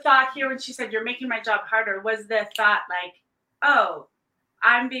is the thought here when she said you're making my job harder, was the thought like, oh,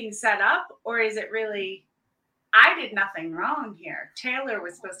 I'm being set up? Or is it really, I did nothing wrong here. Taylor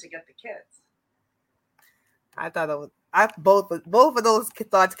was supposed to get the kids. I thought it was. Both of those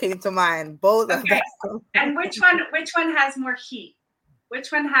thoughts came to mind. Both of Okay. them. And which one has more heat?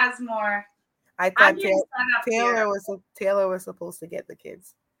 Which one has more? I I'm thought being set up here. Taylor was supposed to get the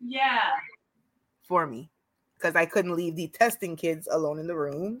kids Yeah. for me because I couldn't leave the testing kids alone in the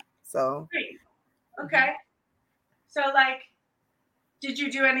room. So Great. Okay. So like, did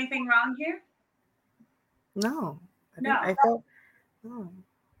you do anything wrong here? no, No. I felt no.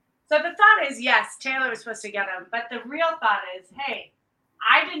 So the thought is, yes, Taylor was supposed to get him, but the real thought is, hey,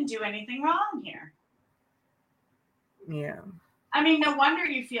 I didn't do anything wrong here. Yeah. I mean, no wonder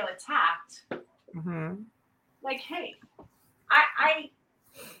you feel attacked. Mm-hmm. Like, hey,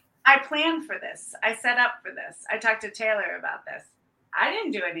 I planned for this. I set up for this. I talked to Taylor about this. I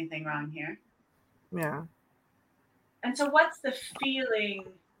didn't do anything wrong here. Yeah. And so what's the feeling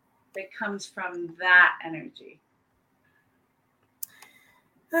that comes from that energy?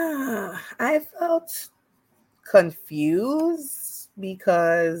 I felt confused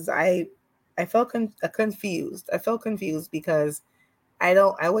because I felt confused. I felt confused because I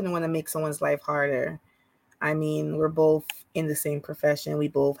wouldn't want to make someone's life harder. I mean, we're both in the same profession. We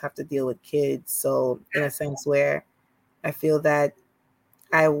both have to deal with kids. So in a sense where I feel that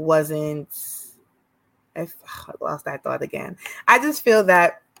I lost that thought again. I just feel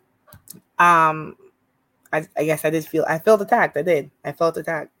that I guess I felt attacked. I did. I felt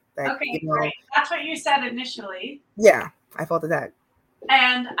attacked. Like, Okay, great. That's what you said initially. Yeah, I felt attacked.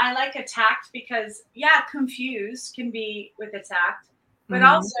 And I like attacked because, yeah, confused can be with attacked. But Mhm.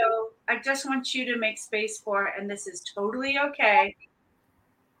 also, I just want you to make space for, and this is totally okay.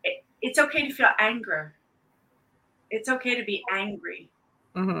 It's okay to feel anger. It's okay to be angry.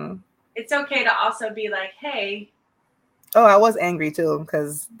 Mhm. It's okay to also be like, hey. Oh, I was angry too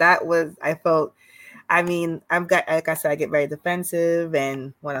because I felt. I mean, like I said, I get very defensive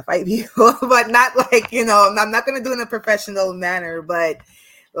and want to fight people, but not like, I'm not going to do it in a professional manner, but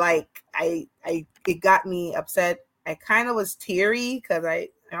like it got me upset. I kind of was teary because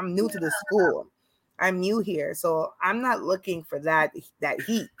I'm new to the school. I'm new here. So I'm not looking for that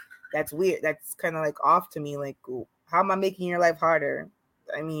heat. That's weird. That's kind of like off to me. Like, how am I making your life harder?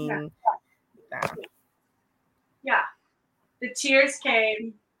 I mean, Yeah. The tears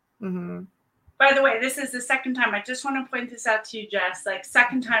came. Mm-hmm. By the way, this is the second time. I just want to point this out to you, Jess. Like,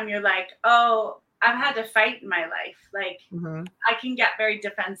 second time you're like, oh, I've had to fight in my life. Like, Mm-hmm. I can get very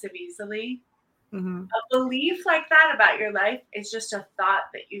defensive easily. Mm-hmm. A belief like that about your life is just a thought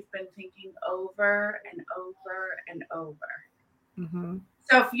that you've been thinking over and over and over. Mm-hmm.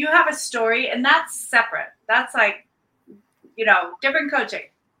 So if you have a story, and that's separate, that's like, different coaching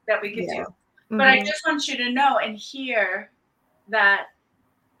that we could do. Mm-hmm. But I just want you to know and hear that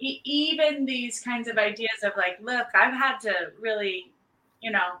even these kinds of ideas of like, look, I've had to really,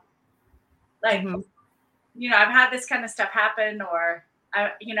 Mm-hmm. I've had this kind of stuff happen, or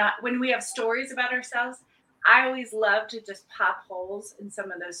when we have stories about ourselves, I always love to just pop holes in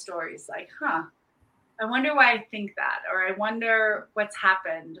some of those stories. Like, I wonder why I think that, or I wonder what's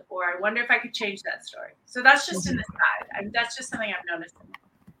happened, or I wonder if I could change that story. So that's just in the side. That's just something I've noticed.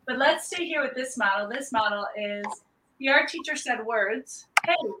 But let's stay here with this model. This model is the art teacher said words.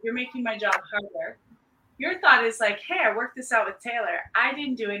 Hey, you're making my job harder. Your thought is like, hey, I worked this out with Taylor. I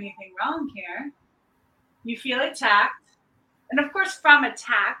didn't do anything wrong here. You feel attacked. And of course, from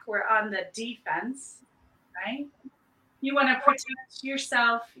attack, we're on the defense, right? You want to protect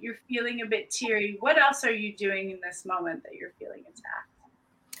yourself. You're feeling a bit teary. What else are you doing in this moment that you're feeling attacked?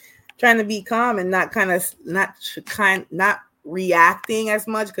 Trying to be calm and not reacting as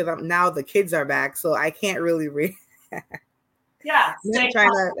much because now the kids are back, so I can't really Yeah.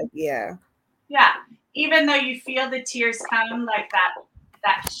 Yeah. Yeah. Even though you feel the tears come, like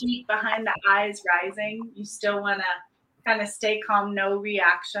that heat behind the eyes rising, you still want to kind of stay calm, no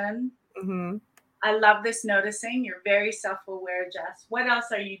reaction. Mm-hmm. I love this noticing. You're very self-aware, Jess. What else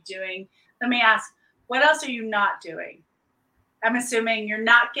are you doing? Let me ask, what else are you not doing? I'm assuming you're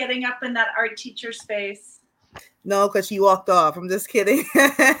not getting up in that art teacher's face. No, because she walked off. I'm just kidding.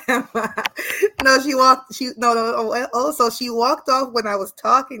 No, she walked. No. Also, she walked off when I was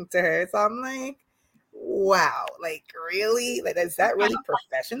talking to her. So I'm like, wow, like really? Like, is that really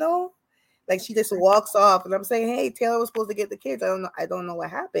professional? Like, she just walks off, and I'm saying, hey, Taylor was supposed to get the kids. I don't know what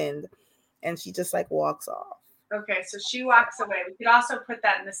happened, and she just like walks off. Okay, so she walks away. We could also put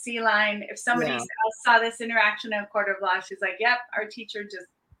that in the C line. If somebody else saw this interaction in a court of law, she's like, yep, our teacher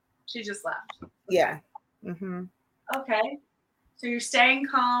she just left. Yeah. Mm-hmm. Okay. So you're staying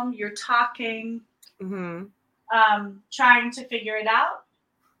calm, you're talking, Mm-hmm. Trying to figure it out.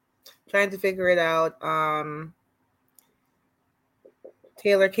 Trying to figure it out.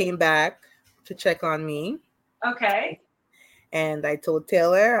 Taylor came back to check on me. Okay. And I told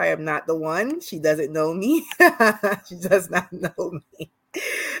Taylor I am not the one. She doesn't know me. She does not know me.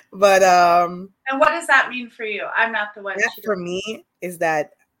 But and what does that mean for you? I'm not the one. That for me is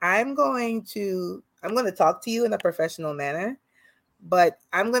that I'm going to talk to you in a professional manner, but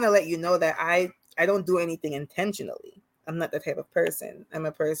I'm going to let you know that I don't do anything intentionally. I'm not that type of person. I'm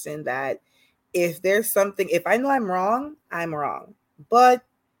a person that if there's something, if I know I'm wrong, I'm wrong. But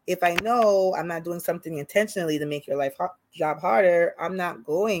if I know I'm not doing something intentionally to make your job harder, I'm not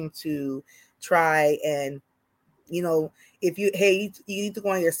going to try and, if you need to go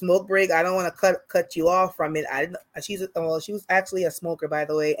on your smoke break, I don't want to cut you off from it. She was actually a smoker, by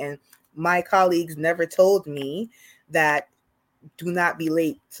the way, and my colleagues never told me that do not be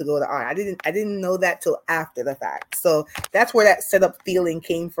late to go to art. I didn't know that till after the fact. So that's where that setup feeling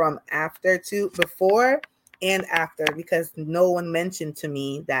came from before and after, because no one mentioned to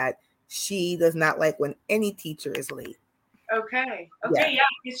me that she does not like when any teacher is late. Okay. Yeah.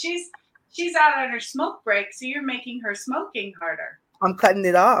 Because she's out on her smoke break, so you're making her smoking harder. I'm cutting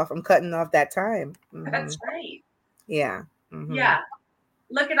it off. I'm cutting off that time. Mm-hmm. That's right. Yeah. Mm-hmm. Yeah.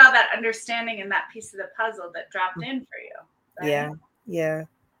 Look at all that understanding and that piece of the puzzle that dropped in for you. Right? Yeah. Yeah.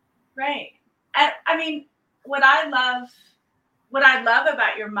 Right. And I mean, what I love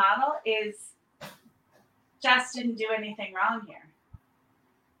about your model is Jess didn't do anything wrong here.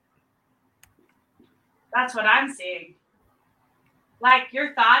 That's what I'm seeing. Like,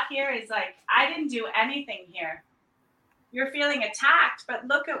 your thought here is like, I didn't do anything here. You're feeling attacked, but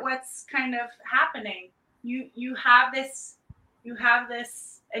look at what's kind of happening. You have this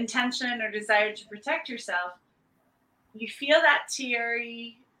intention or desire to protect yourself. You feel that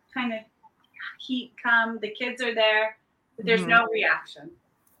teary kind of heat come. The kids are there, but there's no reaction.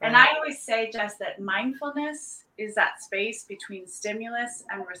 And I always say, Jess, that mindfulness is that space between stimulus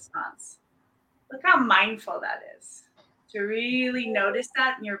and response. Look how mindful that is. To really notice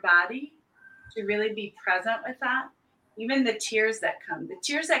that in your body, to really be present with that. Even the tears that come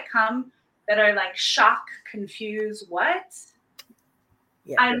that are like shock, confused, what?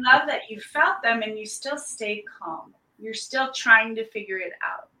 Yeah. I love that you felt them and you still stay calm. You're still trying to figure it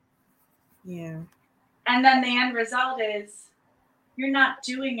out. Yeah. And then the end result is you're not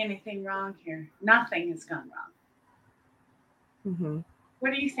doing anything wrong here. Nothing has gone wrong. Mm-hmm.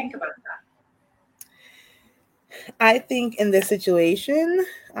 What do you think about that? I think in this situation,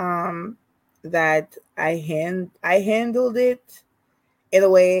 that I handled it in a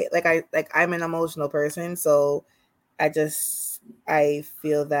way like I'm an emotional person, so I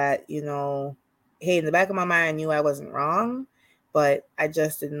feel that, hey, in the back of my mind I knew I wasn't wrong, but I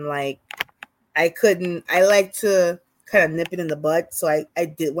just didn't I like to kind of nip it in the bud. So I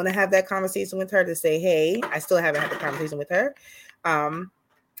did want to have that conversation with her to say, hey, I still haven't had the conversation with her.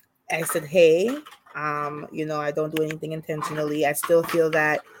 I said, hey, I don't do anything intentionally. I still feel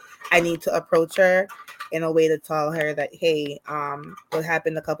that I need to approach her in a way to tell her that, hey, what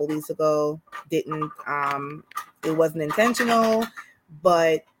happened a couple weeks ago it wasn't intentional,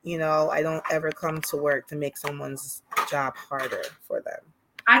 but, I don't ever come to work to make someone's job harder for them.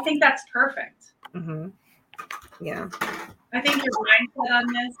 I think that's perfect. Mm-hmm. Yeah. I think you're mindful on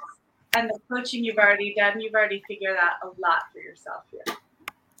this, and the coaching you've already done, you've already figured out a lot for yourself here.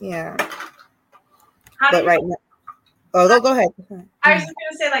 Yeah. But right now, go ahead. I was just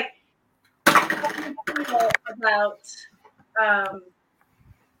going to say, how do you feel about,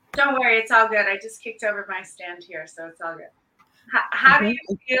 don't worry, it's all good. I just kicked over my stand here, so it's all good. How do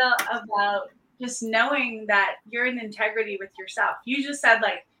you feel about just knowing that you're in integrity with yourself? You just said,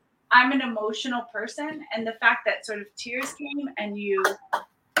 I'm an emotional person, and the fact that sort of tears came and you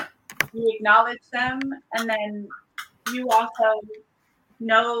acknowledge them, and then you also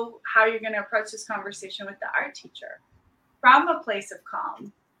know how you're going to approach this conversation with the art teacher. from a place of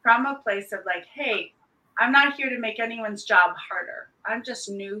calm, from a place of like, hey, I'm not here to make anyone's job harder. I'm just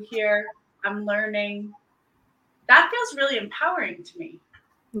new here. I'm learning. That feels really empowering to me.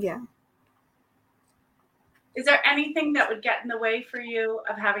 Yeah. Is there anything that would get in the way for you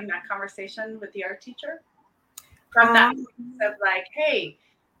of having that conversation with the art teacher? From that place of like, hey,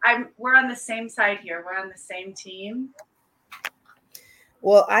 we're on the same side here. We're on the same team.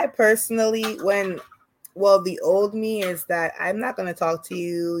 Well, I personally, the old me is that I'm not going to talk to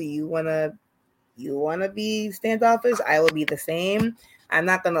you. You want to be standoffish, I will be the same. I'm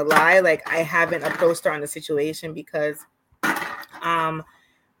not going to lie. Like, I haven't approached her on the situation because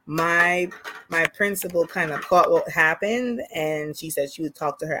my principal kind of caught what happened, and she said she would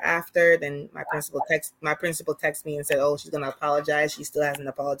talk to her after. Then my principal texted me and said, oh, she's going to apologize. She still hasn't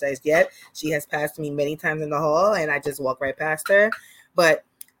apologized yet. She has passed me many times in the hall, and I just walked right past her. But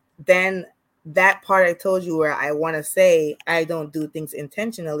then that part I told you where I want to say I don't do things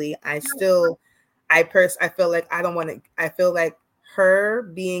intentionally, I feel like I feel like her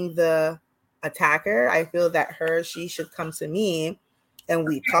being the attacker, I feel that she should come to me and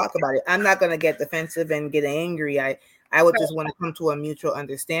we talk about it. I'm not going to get defensive and get angry. I would just want to come to a mutual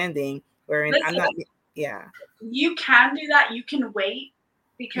understanding wherein I'm not. Yeah. You can do that. You can wait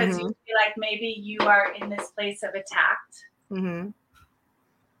because you feel like maybe you are in this place of attacked. Mm-hmm.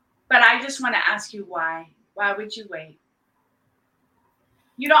 But I just want to ask you why. Why would you wait?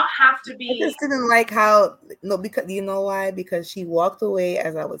 You don't have to be. I just didn't like because you know why? Because she walked away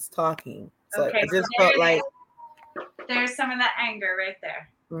as I was talking. So Okay, I just felt like there's some of that anger right there.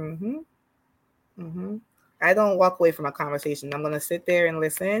 Mm-hmm. Mm-hmm. I don't walk away from a conversation. I'm gonna sit there and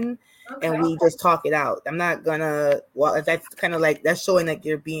listen, and we just talk it out. I'm not gonna. Well, that's kind of like that's showing that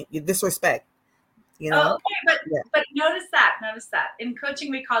you disrespect. You know. Okay, but notice that. In coaching,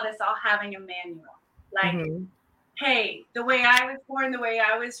 we call this all having a manual. Like, hey, the way I was born, the way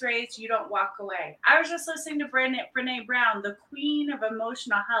I was raised, you don't walk away. I was just listening to Brene Brown, the queen of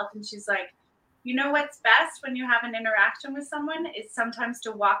emotional health, and she's like, you know what's best when you have an interaction with someone is sometimes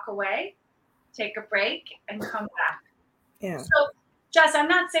to walk away, take a break, and come back. Yeah. So, Jess, I'm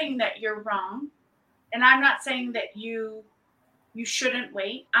not saying that you're wrong, and I'm not saying that you shouldn't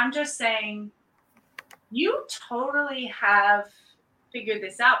wait. I'm just saying you totally have figured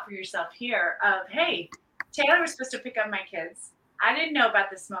this out for yourself here of, hey, Taylor was supposed to pick up my kids. I didn't know about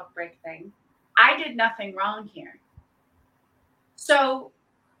the smoke break thing. I did nothing wrong here. So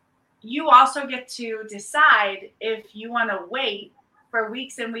you also get to decide if you want to wait for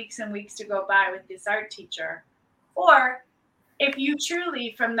weeks and weeks and weeks to go by with this art teacher, or if you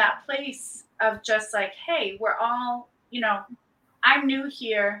truly, from that place of just like, hey, we're all, I'm new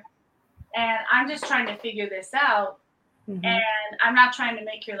here and I'm just trying to figure this out, and I'm not trying to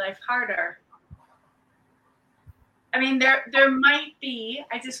make your life harder. I mean, there might be,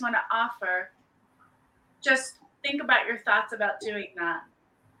 I just want to offer, just think about your thoughts about doing that.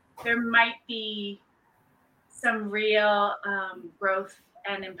 There might be some real growth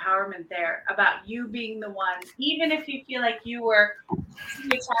and empowerment there about you being the one, even if you feel like you were the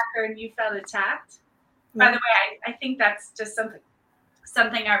attacker and you felt attacked. By the way, I think that's just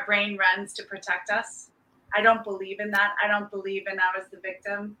something our brain runs to protect us. I don't believe in that. I don't believe in I was the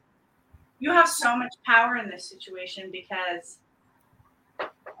victim. You have so much power in this situation because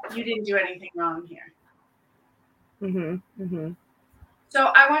you didn't do anything wrong here.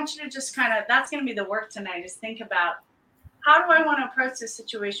 So I want you to just that's going to be the work tonight, is think about, how do I want to approach this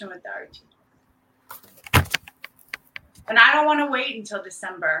situation with the art teacher? And I don't want to wait until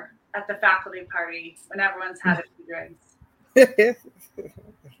December at the faculty party when everyone's had a few drinks.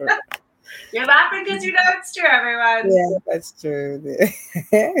 You're laughing because you know it's true, everyone. Yeah, that's true.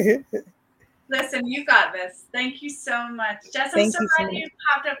 Listen, you got this. Thank you so much. Jess, I'm so glad you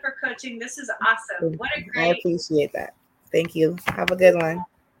popped up for coaching. This is awesome. What a great. I appreciate that. Thank you. Have a good one.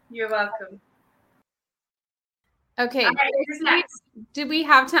 You're welcome. Okay. All right, who's next? Do we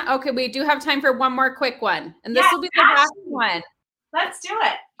have time? Okay, we do have time for one more quick one. And this will be the last one. Let's do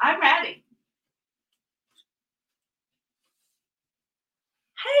it. I'm ready.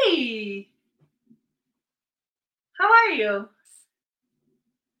 Hey. How are you?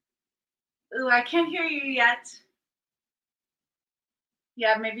 Ooh, I can't hear you yet.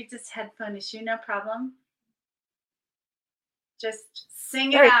 Yeah, maybe just headphone issue, no problem. Just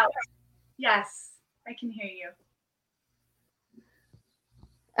sing it out. Yes, I can hear you.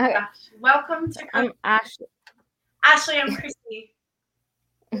 Okay. Welcome to. I'm Ashley. Ashley, I'm Christy.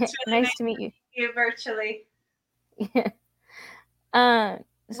 It's really nice to meet you. You virtually.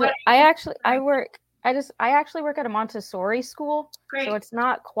 So I actually work at a Montessori school. Great. So it's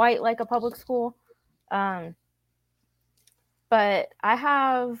not quite like a public school. but I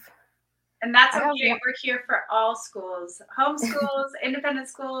have. And that's I have okay. one- We're here for all schools, homeschools, independent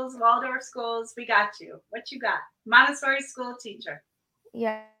schools, Waldorf schools. We got you. What you got? Montessori school teacher.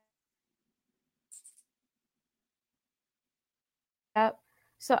 Yeah. Yep.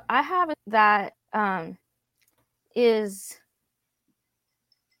 So I have that is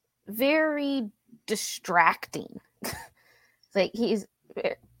very distracting. Like he's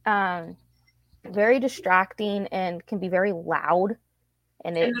very distracting and can be very loud,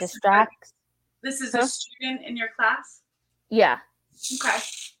 and it And this is distracts. This is Huh? a student in your class? Yeah. Okay.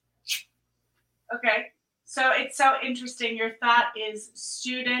 Okay. So it's so interesting. Your thought is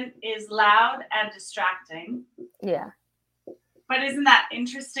student is loud and distracting. Yeah. But isn't that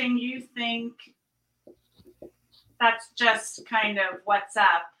interesting? You think that's just kind of what's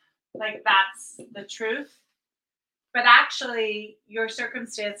up, like that's the truth. But actually, your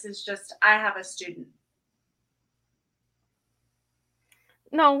circumstance is just I have a student.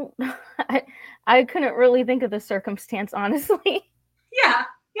 No, I couldn't really think of the circumstance, honestly. Yeah.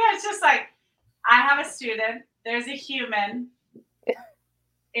 Yeah. It's just like I have a student, there's a human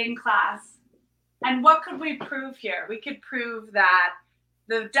in class. And what could we prove here? We could prove that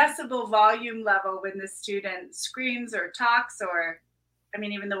the decibel volume level when the student screams or talks, or, I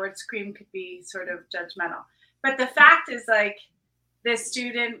mean, even the word scream could be sort of judgmental. But the fact is, like, this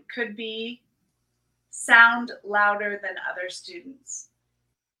student could be sound louder than other students.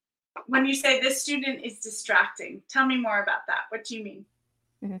 When you say this student is distracting, tell me more about that. What do you mean?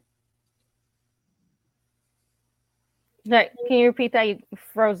 Like, can you repeat that? You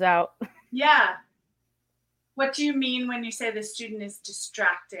froze out. Yeah. What do you mean when you say the student is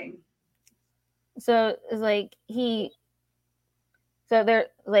distracting? So it's like so they're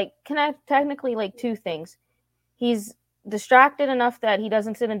like technically like two things. He's distracted enough that he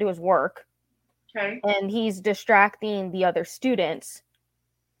doesn't sit and do his work, Okay. and he's distracting the other students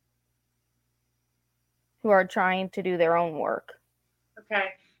who are trying to do their own work. Okay.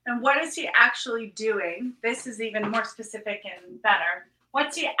 And what is he actually doing? This is even more specific and better.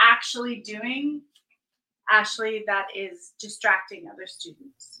 What's he actually doing, Ashley, that is distracting other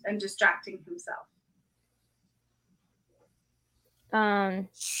students and distracting himself?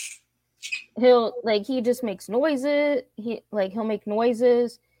 He just makes noises. He'll make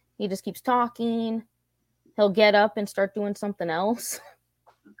noises. He just keeps talking. He'll get up and start doing something else.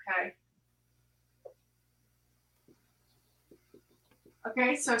 Okay.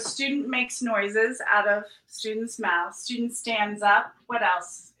 Okay, so student makes noises out of student's mouth. Student stands up. What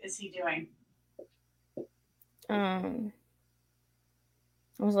else is he doing? It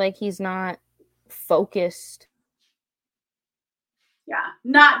was like he's not focused. Yeah,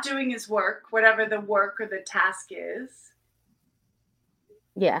 not doing his work, whatever the work or the task is.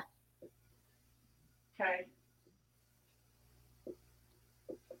 Yeah. Okay.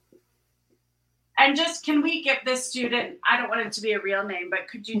 And just, can we give this student, I don't want it to be a real name, but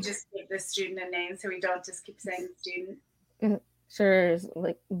could you just give this student a name so we don't just keep saying student? Sure.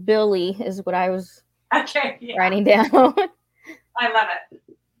 Like Billy is what I was Okay. Yeah. writing down. I love it.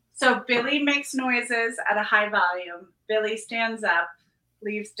 So Billy makes noises at a high volume. Billy stands up,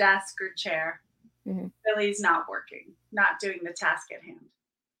 leaves desk or chair. Mm-hmm. Billy's not working, not doing the task at hand.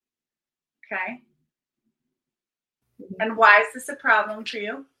 Okay. Mm-hmm. And why is this a problem for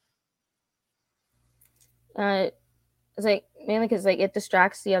you? It's like mainly because like it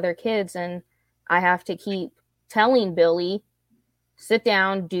distracts the other kids, and I have to keep telling Billy, sit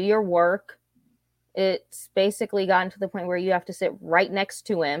down, do your work. It's basically gotten to the point where you have to sit right next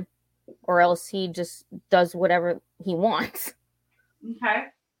to him, or else he just does whatever he wants. Okay.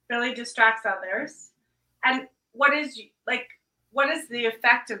 Billy distracts others. And what is the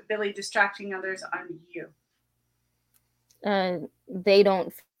effect of Billy distracting others on you? They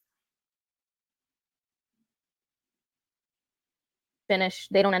don't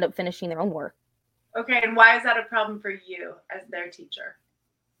end up finishing their own work. Okay, and why is that a problem for you as their teacher?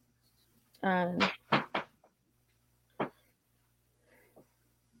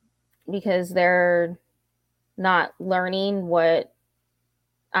 Because they're not learning what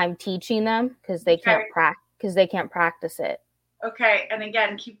I'm teaching them because they can't practice it. Okay, and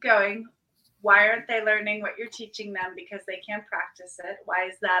again, keep going. Why aren't they learning what you're teaching them? Because they can't practice it. Why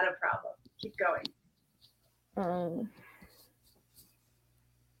is that a problem? Keep going.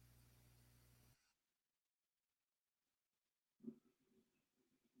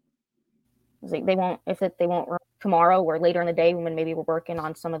 It's like they won't tomorrow or later in the day when maybe we're working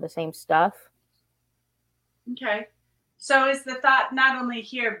on some of the same stuff. Okay. So is the thought not only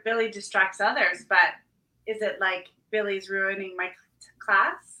here Billy distracts others, but is it like Billy's ruining my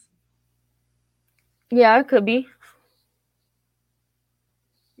class? Yeah, it could be.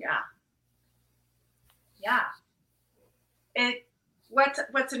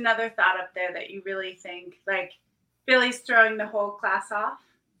 What's another thought up there that you really think, like, Billy's throwing the whole class off?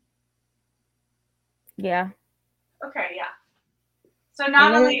 Yeah. Okay, yeah. So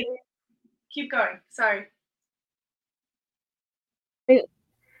not And only keep going. Sorry.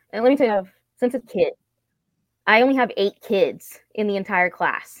 and let me tell you, since a kid, I only have 8 kids in the entire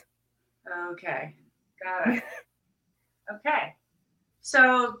class. Okay, got it. Okay,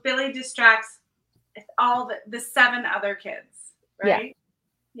 so Billy distracts all the 7 other kids, right?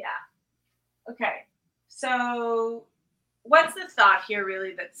 Yeah. Okay. So what's the thought here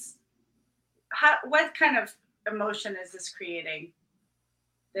really what kind of emotion is this creating?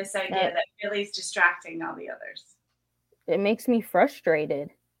 This idea that Billy's distracting all the others. It makes me frustrated.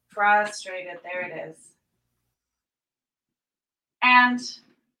 Frustrated, there it is. And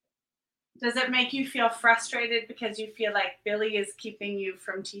does it make you feel frustrated because you feel like Billy is keeping you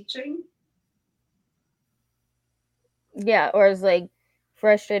from teaching? Yeah, or it's like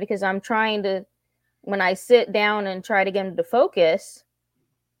frustrated because I'm trying to, when I sit down and try to get him to focus,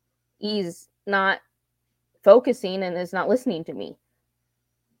 he's not focusing and is not listening to me.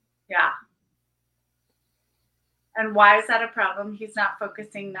 Yeah. And why is that a problem? He's not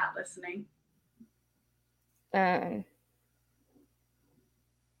focusing, not listening. Because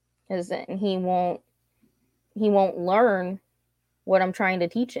then he won't learn what I'm trying to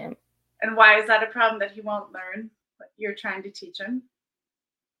teach him. And why is that a problem that he won't learn what you're trying to teach him?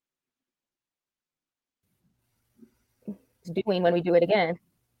 He's doing when we do it again.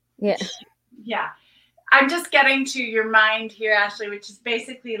 Yeah. Yeah. I'm just getting to your mind here, Ashley, which is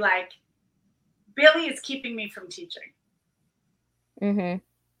basically like, Billy is keeping me from teaching. Mm-hmm.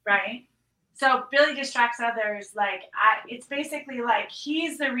 Right? So Billy distracts others. Like, it's basically like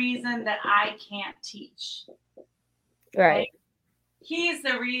he's the reason that I can't teach. Right. He's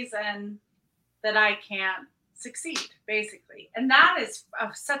the reason that I can't succeed, basically. And that is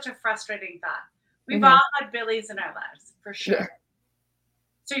such a frustrating thought. We've all had Billies in our lives, for sure. Yeah.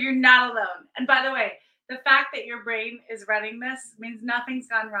 So you're not alone. And by the way, the fact that your brain is running this means nothing's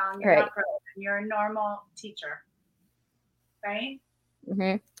gone wrong. You're not broken. You're a normal teacher. Right?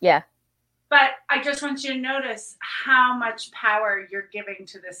 Mm-hmm. Yeah. But I just want you to notice how much power you're giving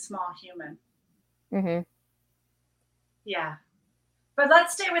to this small human. Mm-hmm. Yeah. But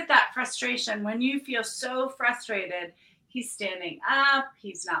let's stay with that frustration. When you feel so frustrated, he's standing up,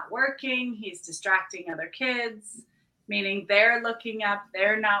 he's not working, he's distracting other kids, meaning they're looking up,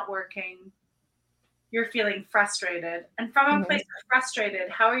 they're not working. You're feeling frustrated. And from a place of frustrated,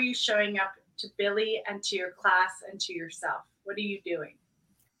 how are you showing up to Billy and to your class and to yourself? What are you doing?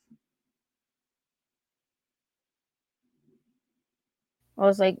 Well,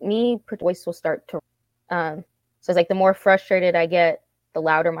 it's like voice will start to, so it's like the more frustrated I get, the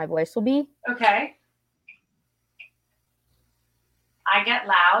louder my voice will be. Okay. I get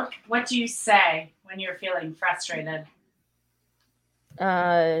loud. What do you say when you're feeling frustrated?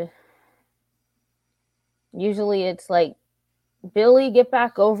 Usually it's like, Billy, get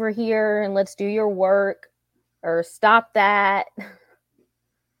back over here and let's do your work, or stop that.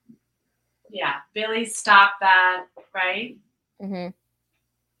 Yeah, Billy, stop that, right? Mm-hmm.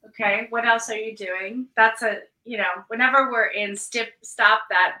 Okay, what else are you doing? That's whenever we're in stop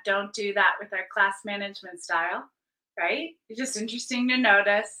that, don't do that with our class management style, right? It's just interesting to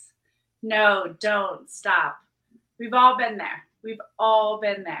notice. No, don't stop. We've all been there.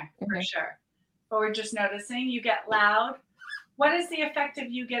 For sure. But we're just noticing you get loud. What is the effect of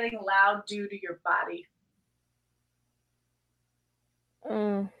you getting loud do to your body?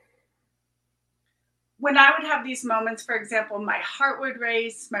 When I would have these moments, for example, my heart would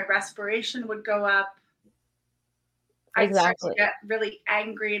race, my respiration would go up. I'd start to get really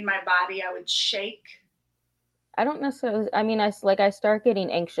angry in my body. I would shake. I don't necessarily, I start getting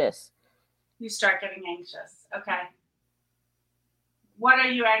anxious. You start getting anxious. Okay. What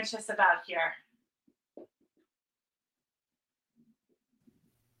are you anxious about here?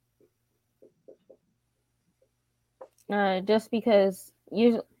 Just because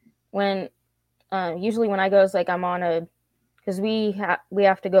usually when I go, it's like I'm on because we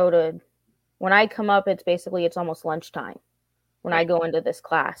have to go to, when I come up, it's almost lunchtime when I go into this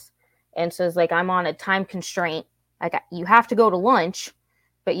class. And so it's like, I'm on a time constraint. Like, you have to go to lunch,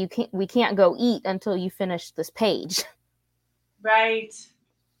 but we can't go eat until you finish this page. Right.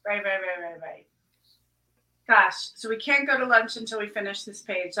 Gosh, so we can't go to lunch until we finish this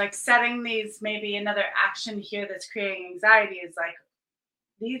page. Like, setting these, maybe another action here that's creating anxiety is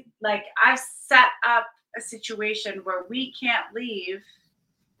like I've set up a situation where we can't leave,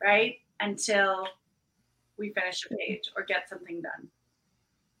 right, until we finish a page or get something done.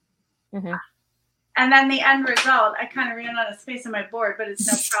 Mm-hmm. And then the end result, I kind of ran out of space on my board, but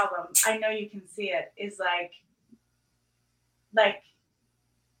it's no problem. I know you can see it, is like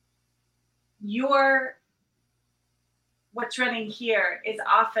what's running here is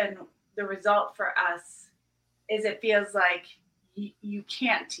often the result for us is it feels like you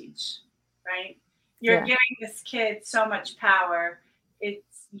can't teach, right? You're giving this kid so much power.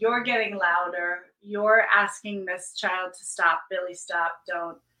 You're getting louder. You're asking this child to stop. Billy, stop,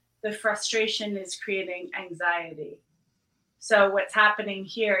 don't. The frustration is creating anxiety. So what's happening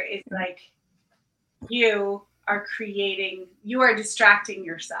here is like you are distracting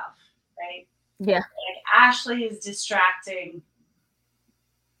yourself, right? Yeah. Like Ashley is distracting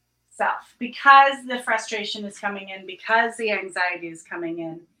self because the frustration is coming in, because the anxiety is coming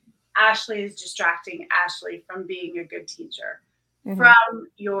in. Ashley is distracting Ashley from being a good teacher, from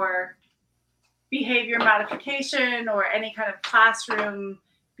your behavior modification or any kind of classroom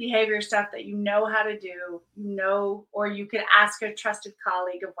behavior stuff that you know how to do, or you could ask a trusted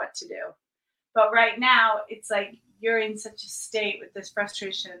colleague of what to do. But right now, it's like you're in such a state with this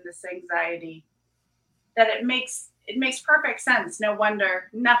frustration and this anxiety that it makes perfect sense. No wonder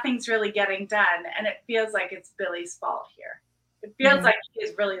nothing's really getting done. And it feels like it's Billy's fault here. It feels like he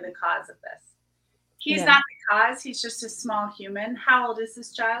is really the cause of this. He's not the cause. He's just a small human. How old is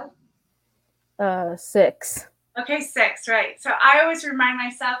this child? 6. Okay, 6, right. So I always remind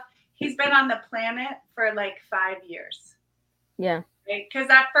myself he's been on the planet for like 5 years. Yeah. Right? Because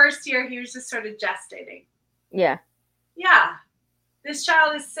that first year he was just sort of gestating. Yeah. Yeah. This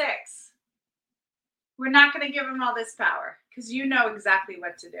child is 6. We're not going to give him all this power because you know exactly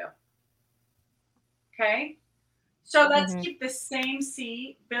what to do. Okay? So let's keep the same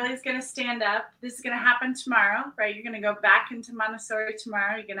seat. Billy's going to stand up. This is going to happen tomorrow, right? You're going to go back into Montessori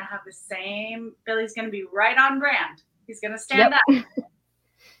tomorrow. You're going to have the same. Billy's going to be right on brand. He's going to stand up.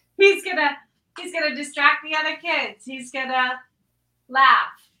 He's going to distract the other kids. He's going to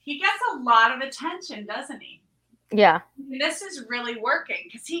laugh. He gets a lot of attention, doesn't he? Yeah. This is really working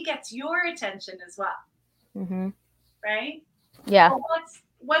because he gets your attention as well. Right? Yeah. Well,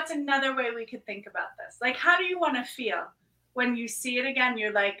 what's another way we could think about this? Like, how do you want to feel when you see it again?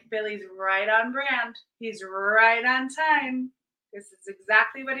 You're like, Billy's right on brand. He's right on time. This is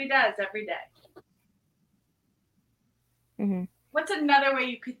exactly what he does every day. What's another way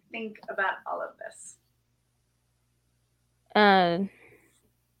you could think about all of this? And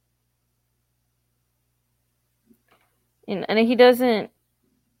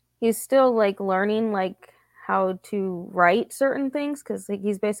he's still like learning like how to write certain things because like,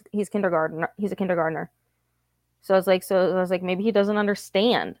 he's a kindergartner. So I was like, maybe he doesn't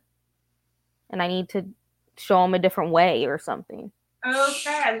understand and I need to show him a different way or something.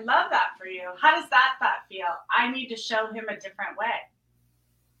 Okay, I love that for you. How does that thought feel? I need to show him a different way.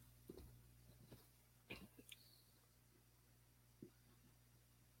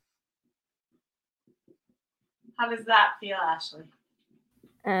 How does that feel, Ashley?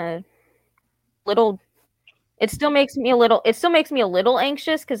 It still makes me a little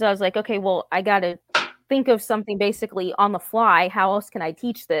anxious because I was like, okay, well, I gotta think of something basically on the fly. How else can I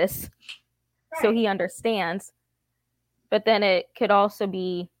teach this so he understands? But then it could also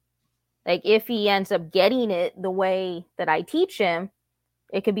be like if he ends up getting it the way that I teach him,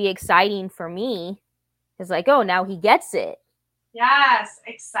 it could be exciting for me. It's like, oh, now he gets it. Yes,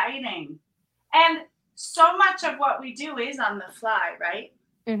 exciting. And so much of what we do is on the fly, right?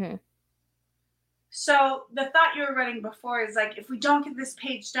 So the thought you were running before is like, if we don't get this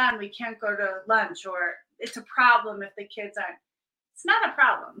page done, we can't go to lunch, or it's a problem if the kids aren't. It's not a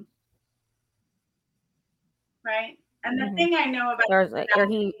problem, right? And the thing I know about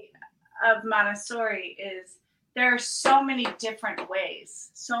of Montessori is there are so many different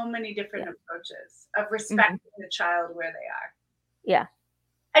ways, so many different approaches of respecting the child where they are. Yeah.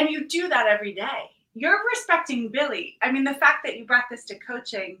 And you do that every day. You're respecting Billy. I mean, the fact that you brought this to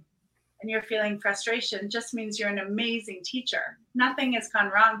coaching and you're feeling frustration just means you're an amazing teacher. Nothing has gone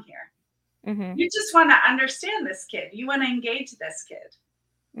wrong here. You just want to understand this kid. You want to engage this kid.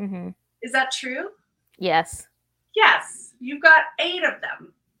 Is that true? Yes. Yes. You've got 8 of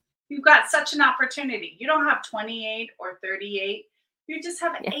them. You've got such an opportunity. You don't have 28 or 38. You just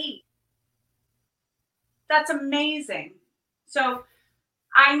have 8. That's amazing. So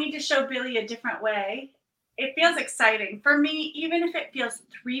I need to show Billy a different way. It feels exciting. For me, even if it feels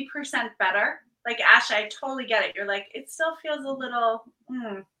 3% better, like Asha, I totally get it. You're like, it still feels a little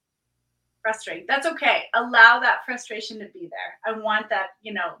frustrating. That's okay. Allow that frustration to be there. I want that,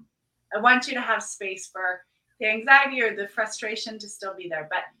 I want you to have space for the anxiety or the frustration to still be there.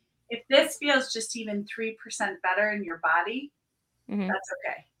 But if this feels just even 3% better in your body, that's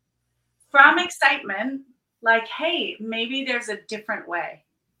okay. from excitement, like, hey, maybe there's a different way.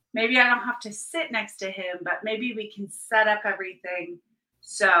 Maybe I don't have to sit next to him, but maybe we can set up everything.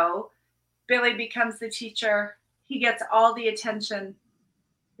 So Billy becomes the teacher. He gets all the attention.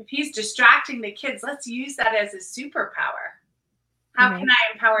 If he's distracting the kids, let's use that as a superpower. How can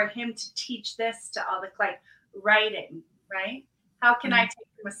I empower him to teach this to all the, like, writing, right? How can I take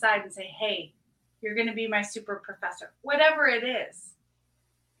him aside and say, hey, you're going to be my super professor, whatever it is.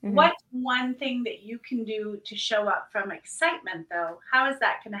 What's one thing that you can do to show up from excitement, though? How is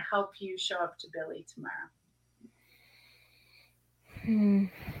that going to help you show up to Billy tomorrow?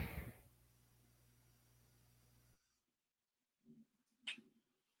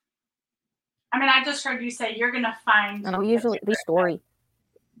 I mean, I just heard you say you're going to find. No, usually the story.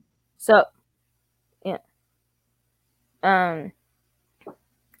 So, yeah.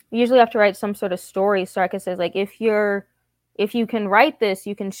 You usually have to write some sort of story. So I can say, like, if you can write this,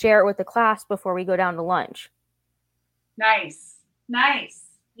 you can share it with the class before we go down to lunch. Nice.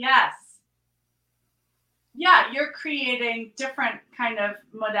 Yes. Yeah, you're creating different kind of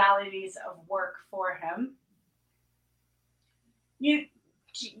modalities of work for him.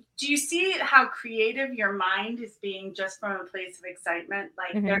 Do you see how creative your mind is being just from a place of excitement?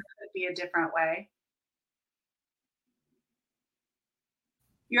 Like, there could be a different way.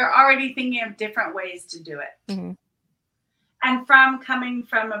 You're already thinking of different ways to do it. And coming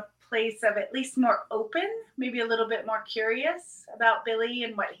from a place of at least more open, maybe a little bit more curious about Billy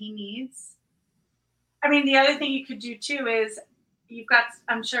and what he needs. I mean, the other thing you could do too is you've got,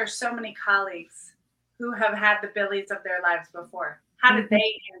 I'm sure, so many colleagues who have had the Billies of their lives before. How did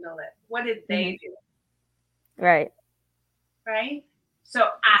they handle it? What did they do? Right. So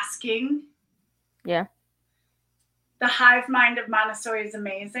asking. Yeah. The hive mind of Montessori is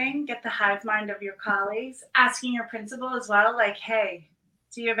amazing. Get the hive mind of your colleagues. Asking your principal as well, like, hey,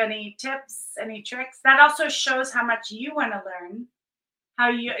 do you have any tips, any tricks? That also shows how much you want to learn,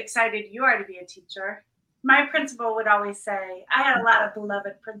 how excited you are to be a teacher. My principal would always say, I had a lot of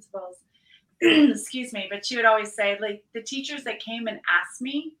beloved principals, excuse me, but she would always say, like, the teachers that came and asked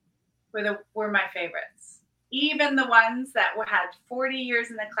me were my favorites. Even the ones that had 40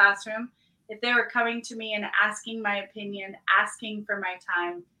 years in the classroom, if they were coming to me and asking my opinion, asking for my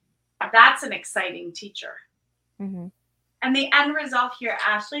time, that's an exciting teacher. And the end result here,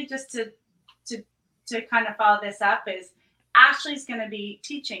 Ashley, just to kind of follow this up, is Ashley's going to be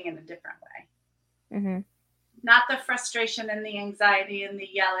teaching in a different way. Not the frustration and the anxiety and the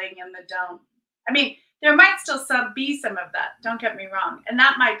yelling and the don't. I mean, there might still be some of that. Don't get me wrong. And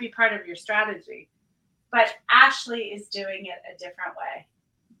that might be part of your strategy. But Ashley is doing it a different way.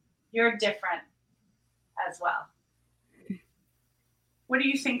 You're different as well. What do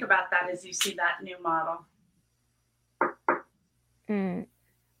you think about that as you see that new model?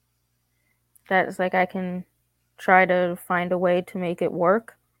 That's like, I can try to find a way to make it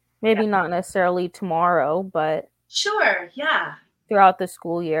work. Maybe not necessarily tomorrow, but sure, yeah. Throughout the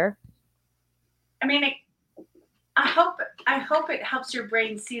school year. I mean, I hope it helps your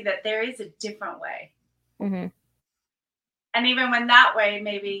brain see that there is a different way. And even when that way,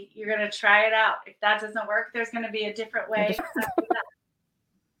 maybe you're going to try it out. If that doesn't work, there's going to be a different way.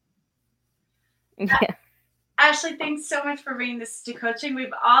 Ashley, thanks so much for bringing this to coaching.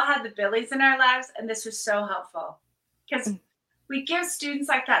 We've all had the Billies in our lives, and this was so helpful because we give students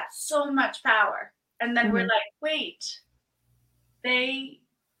like that so much power. And then we're like, wait, they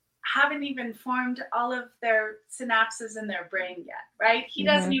haven't even formed all of their synapses in their brain yet, right? He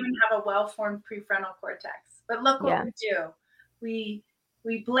doesn't even have a well-formed prefrontal cortex. But look what we do.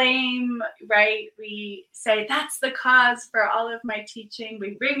 We blame, right? We say, that's the cause for all of my teaching.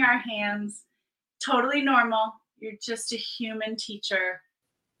 We wring our hands. Totally normal. You're just a human teacher.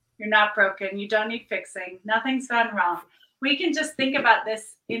 You're not broken. You don't need fixing. Nothing's gone wrong. We can just think about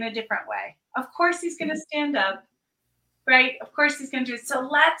this in a different way. Of course, he's going to stand up, right? Of course, he's going to do it. So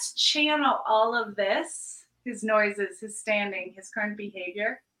let's channel all of this, his noises, his standing, his current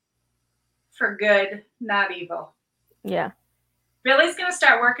behavior, for good, not evil. Yeah. Billy's going to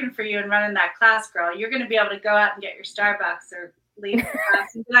start working for you and running that class, girl. You're going to be able to go out and get your Starbucks or leave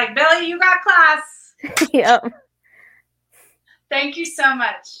class and be like, Billy, you got class. Yep. Thank you so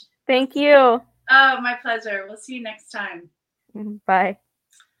much. Thank you. Oh, my pleasure. We'll see you next time. Bye.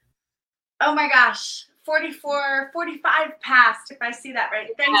 Oh my gosh. 45 passed, if I see that right.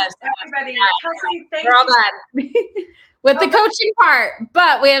 Thanks, everybody. Kelsey, thank We're all you. done with the coaching part,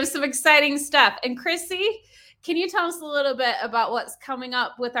 but we have some exciting stuff. And Chrissy, can you tell us a little bit about what's coming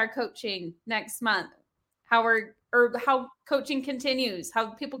up with our coaching next month? How coaching continues,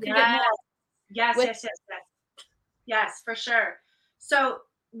 how people can get more. Yes, for sure. So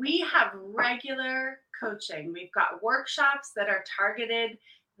we have regular coaching. We've got workshops that are targeted,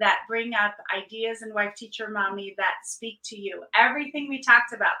 that bring up ideas in Wife Teacher Mommy that speak to you. Everything we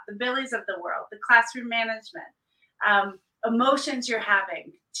talked about, the Billies of the world, the classroom management, emotions you're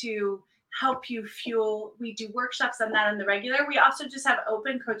having to help you fuel. We do workshops on that on the regular. We also just have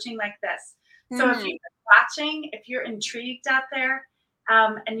open coaching like this. So if you've been watching, if you're intrigued out there,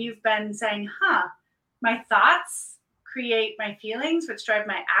 and you've been saying, my thoughts create my feelings, which drive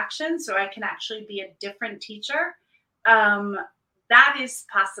my actions, so I can actually be a different teacher. That is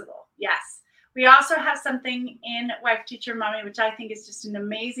possible. Yes. We also have something in Wife Teacher Mommy, which I think is just an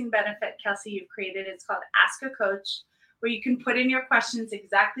amazing benefit, Kelsey, you've created. It's called Ask a Coach, where you can put in your questions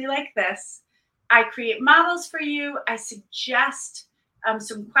exactly like this. I create models for you. I suggest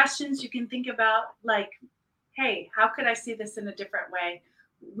some questions you can think about, like, hey, how could I see this in a different way?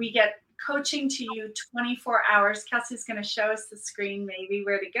 We get coaching to you 24 hours. Kelsey's going to show us the screen, maybe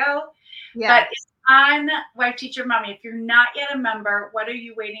where to go. Yeah. But it's on Wife Teacher Mommy. If you're not yet a member, what are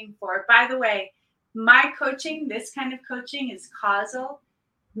you waiting for? By the way, my coaching, this kind of coaching, is causal.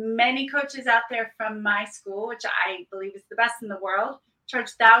 Many coaches out there from my school, which I believe is the best in the world, charge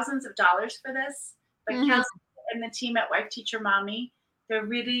thousands of dollars for this. But Kelsey and the team at Wife Teacher Mommy, they're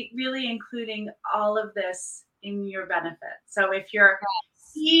really, really including all of this in your benefit. So if you're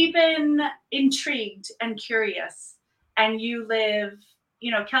even intrigued and curious, and you live,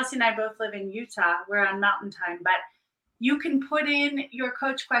 Kelsey and I both live in Utah, we're on Mountain Time, but you can put in your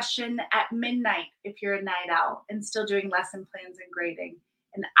coach question at midnight if you're a night owl and still doing lesson plans and grading,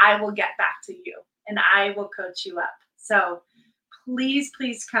 and I will get back to you and I will coach you up. So please,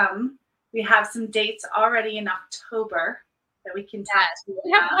 please come. We have some dates already in October that we can talk to you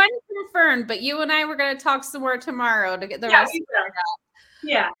We have about. one confirmed, but you and I were going to talk some more tomorrow to get the rest. we will.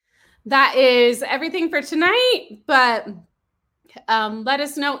 Yeah. That is everything for tonight, but let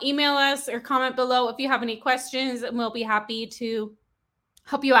us know, email us or comment below if you have any questions, and we'll be happy to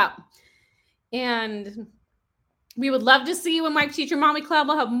help you out. And we would love to see you in Wife Teacher Mommy Club.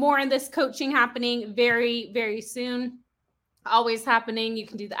 We'll have more of this coaching happening very, very soon. Always happening. You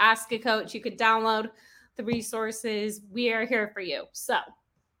can do the Ask a Coach. You could download the resources. We are here for you. So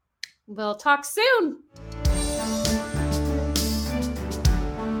we'll talk soon.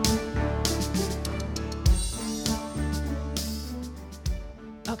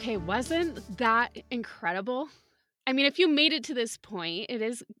 Okay, wasn't that incredible? I mean, if you made it to this point,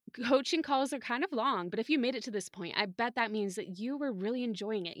 coaching calls are kind of long, but if you made it to this point, I bet that means that you were really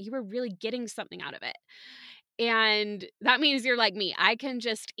enjoying it. You were really getting something out of it. And that means you're like me. I can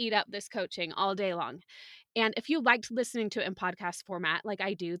just eat up this coaching all day long. And if you liked listening to it in podcast format like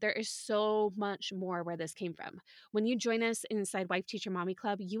I do, there is so much more where this came from. When you join us inside Wife Teacher Mommy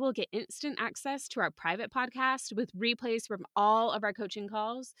Club, you will get instant access to our private podcast with replays from all of our coaching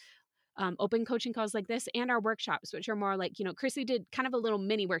calls, open coaching calls like this, and our workshops, which are more like, Chrissy did kind of a little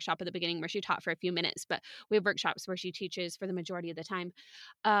mini workshop at the beginning where she taught for a few minutes, but we have workshops where she teaches for the majority of the time.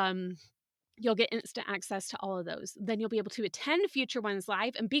 You'll get instant access to all of those. Then you'll be able to attend future ones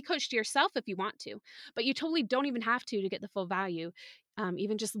live and be coached yourself if you want to, but you totally don't even have to get the full value.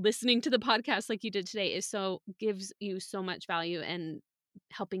 Even just listening to the podcast like you did today gives you so much value and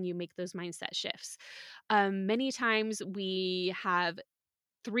helping you make those mindset shifts. Many times we have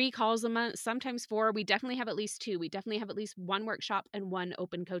 3 calls a month, sometimes 4. We definitely have at least 2. We definitely have at least 1 workshop and 1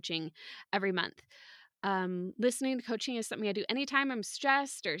 open coaching every month. Listening to coaching is something I do anytime I'm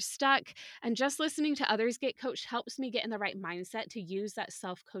stressed or stuck, and just listening to others get coached helps me get in the right mindset to use that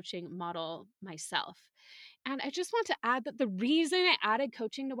self-coaching model myself. And I just want to add that the reason I added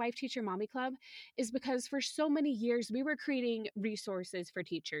coaching to Wife Teacher Mommy Club is because for so many years we were creating resources for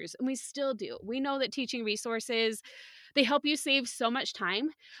teachers, and we still do. We know that teaching resources, they help you save so much time,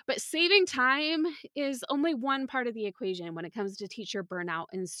 but saving time is only one part of the equation when it comes to teacher burnout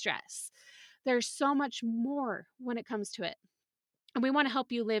and stress. There's so much more when it comes to it. And we want to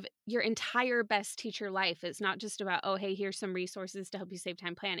help you live your entire best teacher life. It's not just about, oh, hey, here's some resources to help you save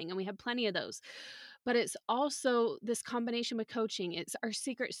time planning. And we have plenty of those. But it's also this combination with coaching. It's our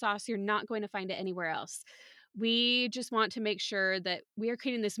secret sauce. You're not going to find it anywhere else. We just want to make sure that we are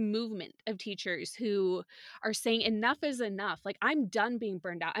creating this movement of teachers who are saying enough is enough. Like, I'm done being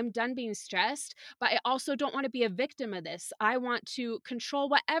burned out. I'm done being stressed, but I also don't want to be a victim of this. I want to control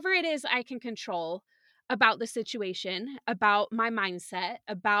whatever it is I can control about the situation, about my mindset,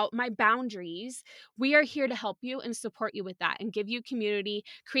 about my boundaries. We are here to help you and support you with that and give you community,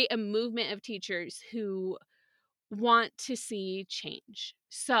 create a movement of teachers who want to see change.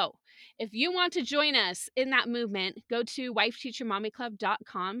 So if you want to join us in that movement, go to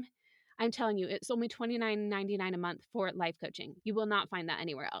wifeteachermommyclub.com. I'm telling you, it's only $29.99 a month for life coaching. You will not find that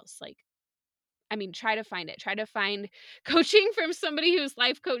anywhere else. Try to find it. Try to find coaching from somebody who's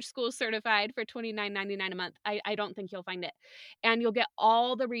life coach school certified for $29.99 a month. I don't think you'll find it. And you'll get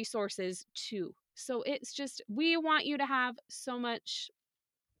all the resources too. So it's just, we want you to have so much.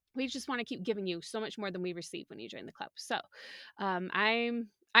 We just want to keep giving you so much more than we receive when you join the club. So I'm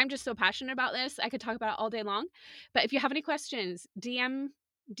just so passionate about this. I could talk about it all day long. But if you have any questions, DM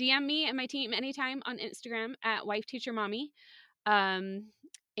me and my team anytime on Instagram at Wife Teacher Mommy.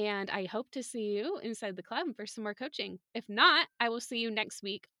 And I hope to see you inside the club for some more coaching. If not, I will see you next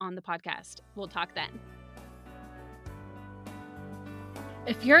week on the podcast. We'll talk then.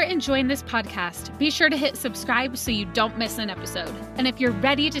 If you're enjoying this podcast, be sure to hit subscribe so you don't miss an episode. And if you're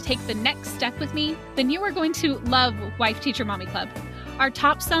ready to take the next step with me, then you are going to love Wife Teacher Mommy Club. Our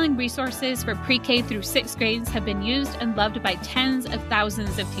top selling resources for pre-K through 6th grades have been used and loved by tens of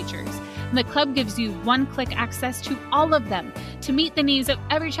thousands of teachers. And the club gives you one-click access to all of them to meet the needs of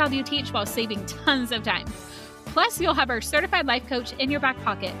every child you teach while saving tons of time. Plus, you'll have our certified life coach in your back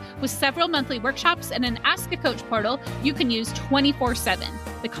pocket with several monthly workshops and an Ask a Coach portal you can use 24/7.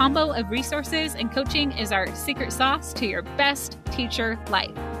 The combo of resources and coaching is our secret sauce to your best teacher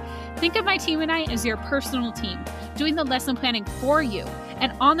life. Think of my team and I as your personal team, doing the lesson planning for you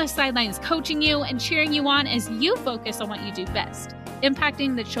and on the sidelines coaching you and cheering you on as you focus on what you do best,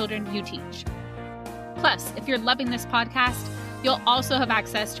 impacting the children you teach. Plus, if you're loving this podcast, you'll also have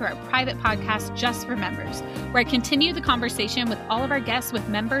access to our private podcast just for members, where I continue the conversation with all of our guests with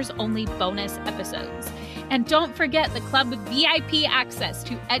members-only bonus episodes. And don't forget the club with VIP access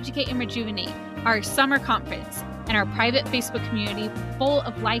to Educate and Rejuvenate, our summer conference, and our private Facebook community full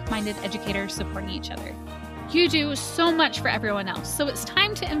of like-minded educators supporting each other. You do so much for everyone else, so it's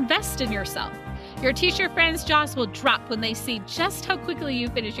time to invest in yourself. Your teacher friends' jaws will drop when they see just how quickly you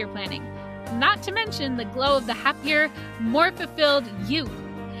finish your planning. Not to mention the glow of the happier, more fulfilled you.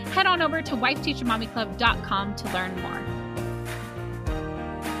 Head on over to wifeteachermommyclub.com to learn more.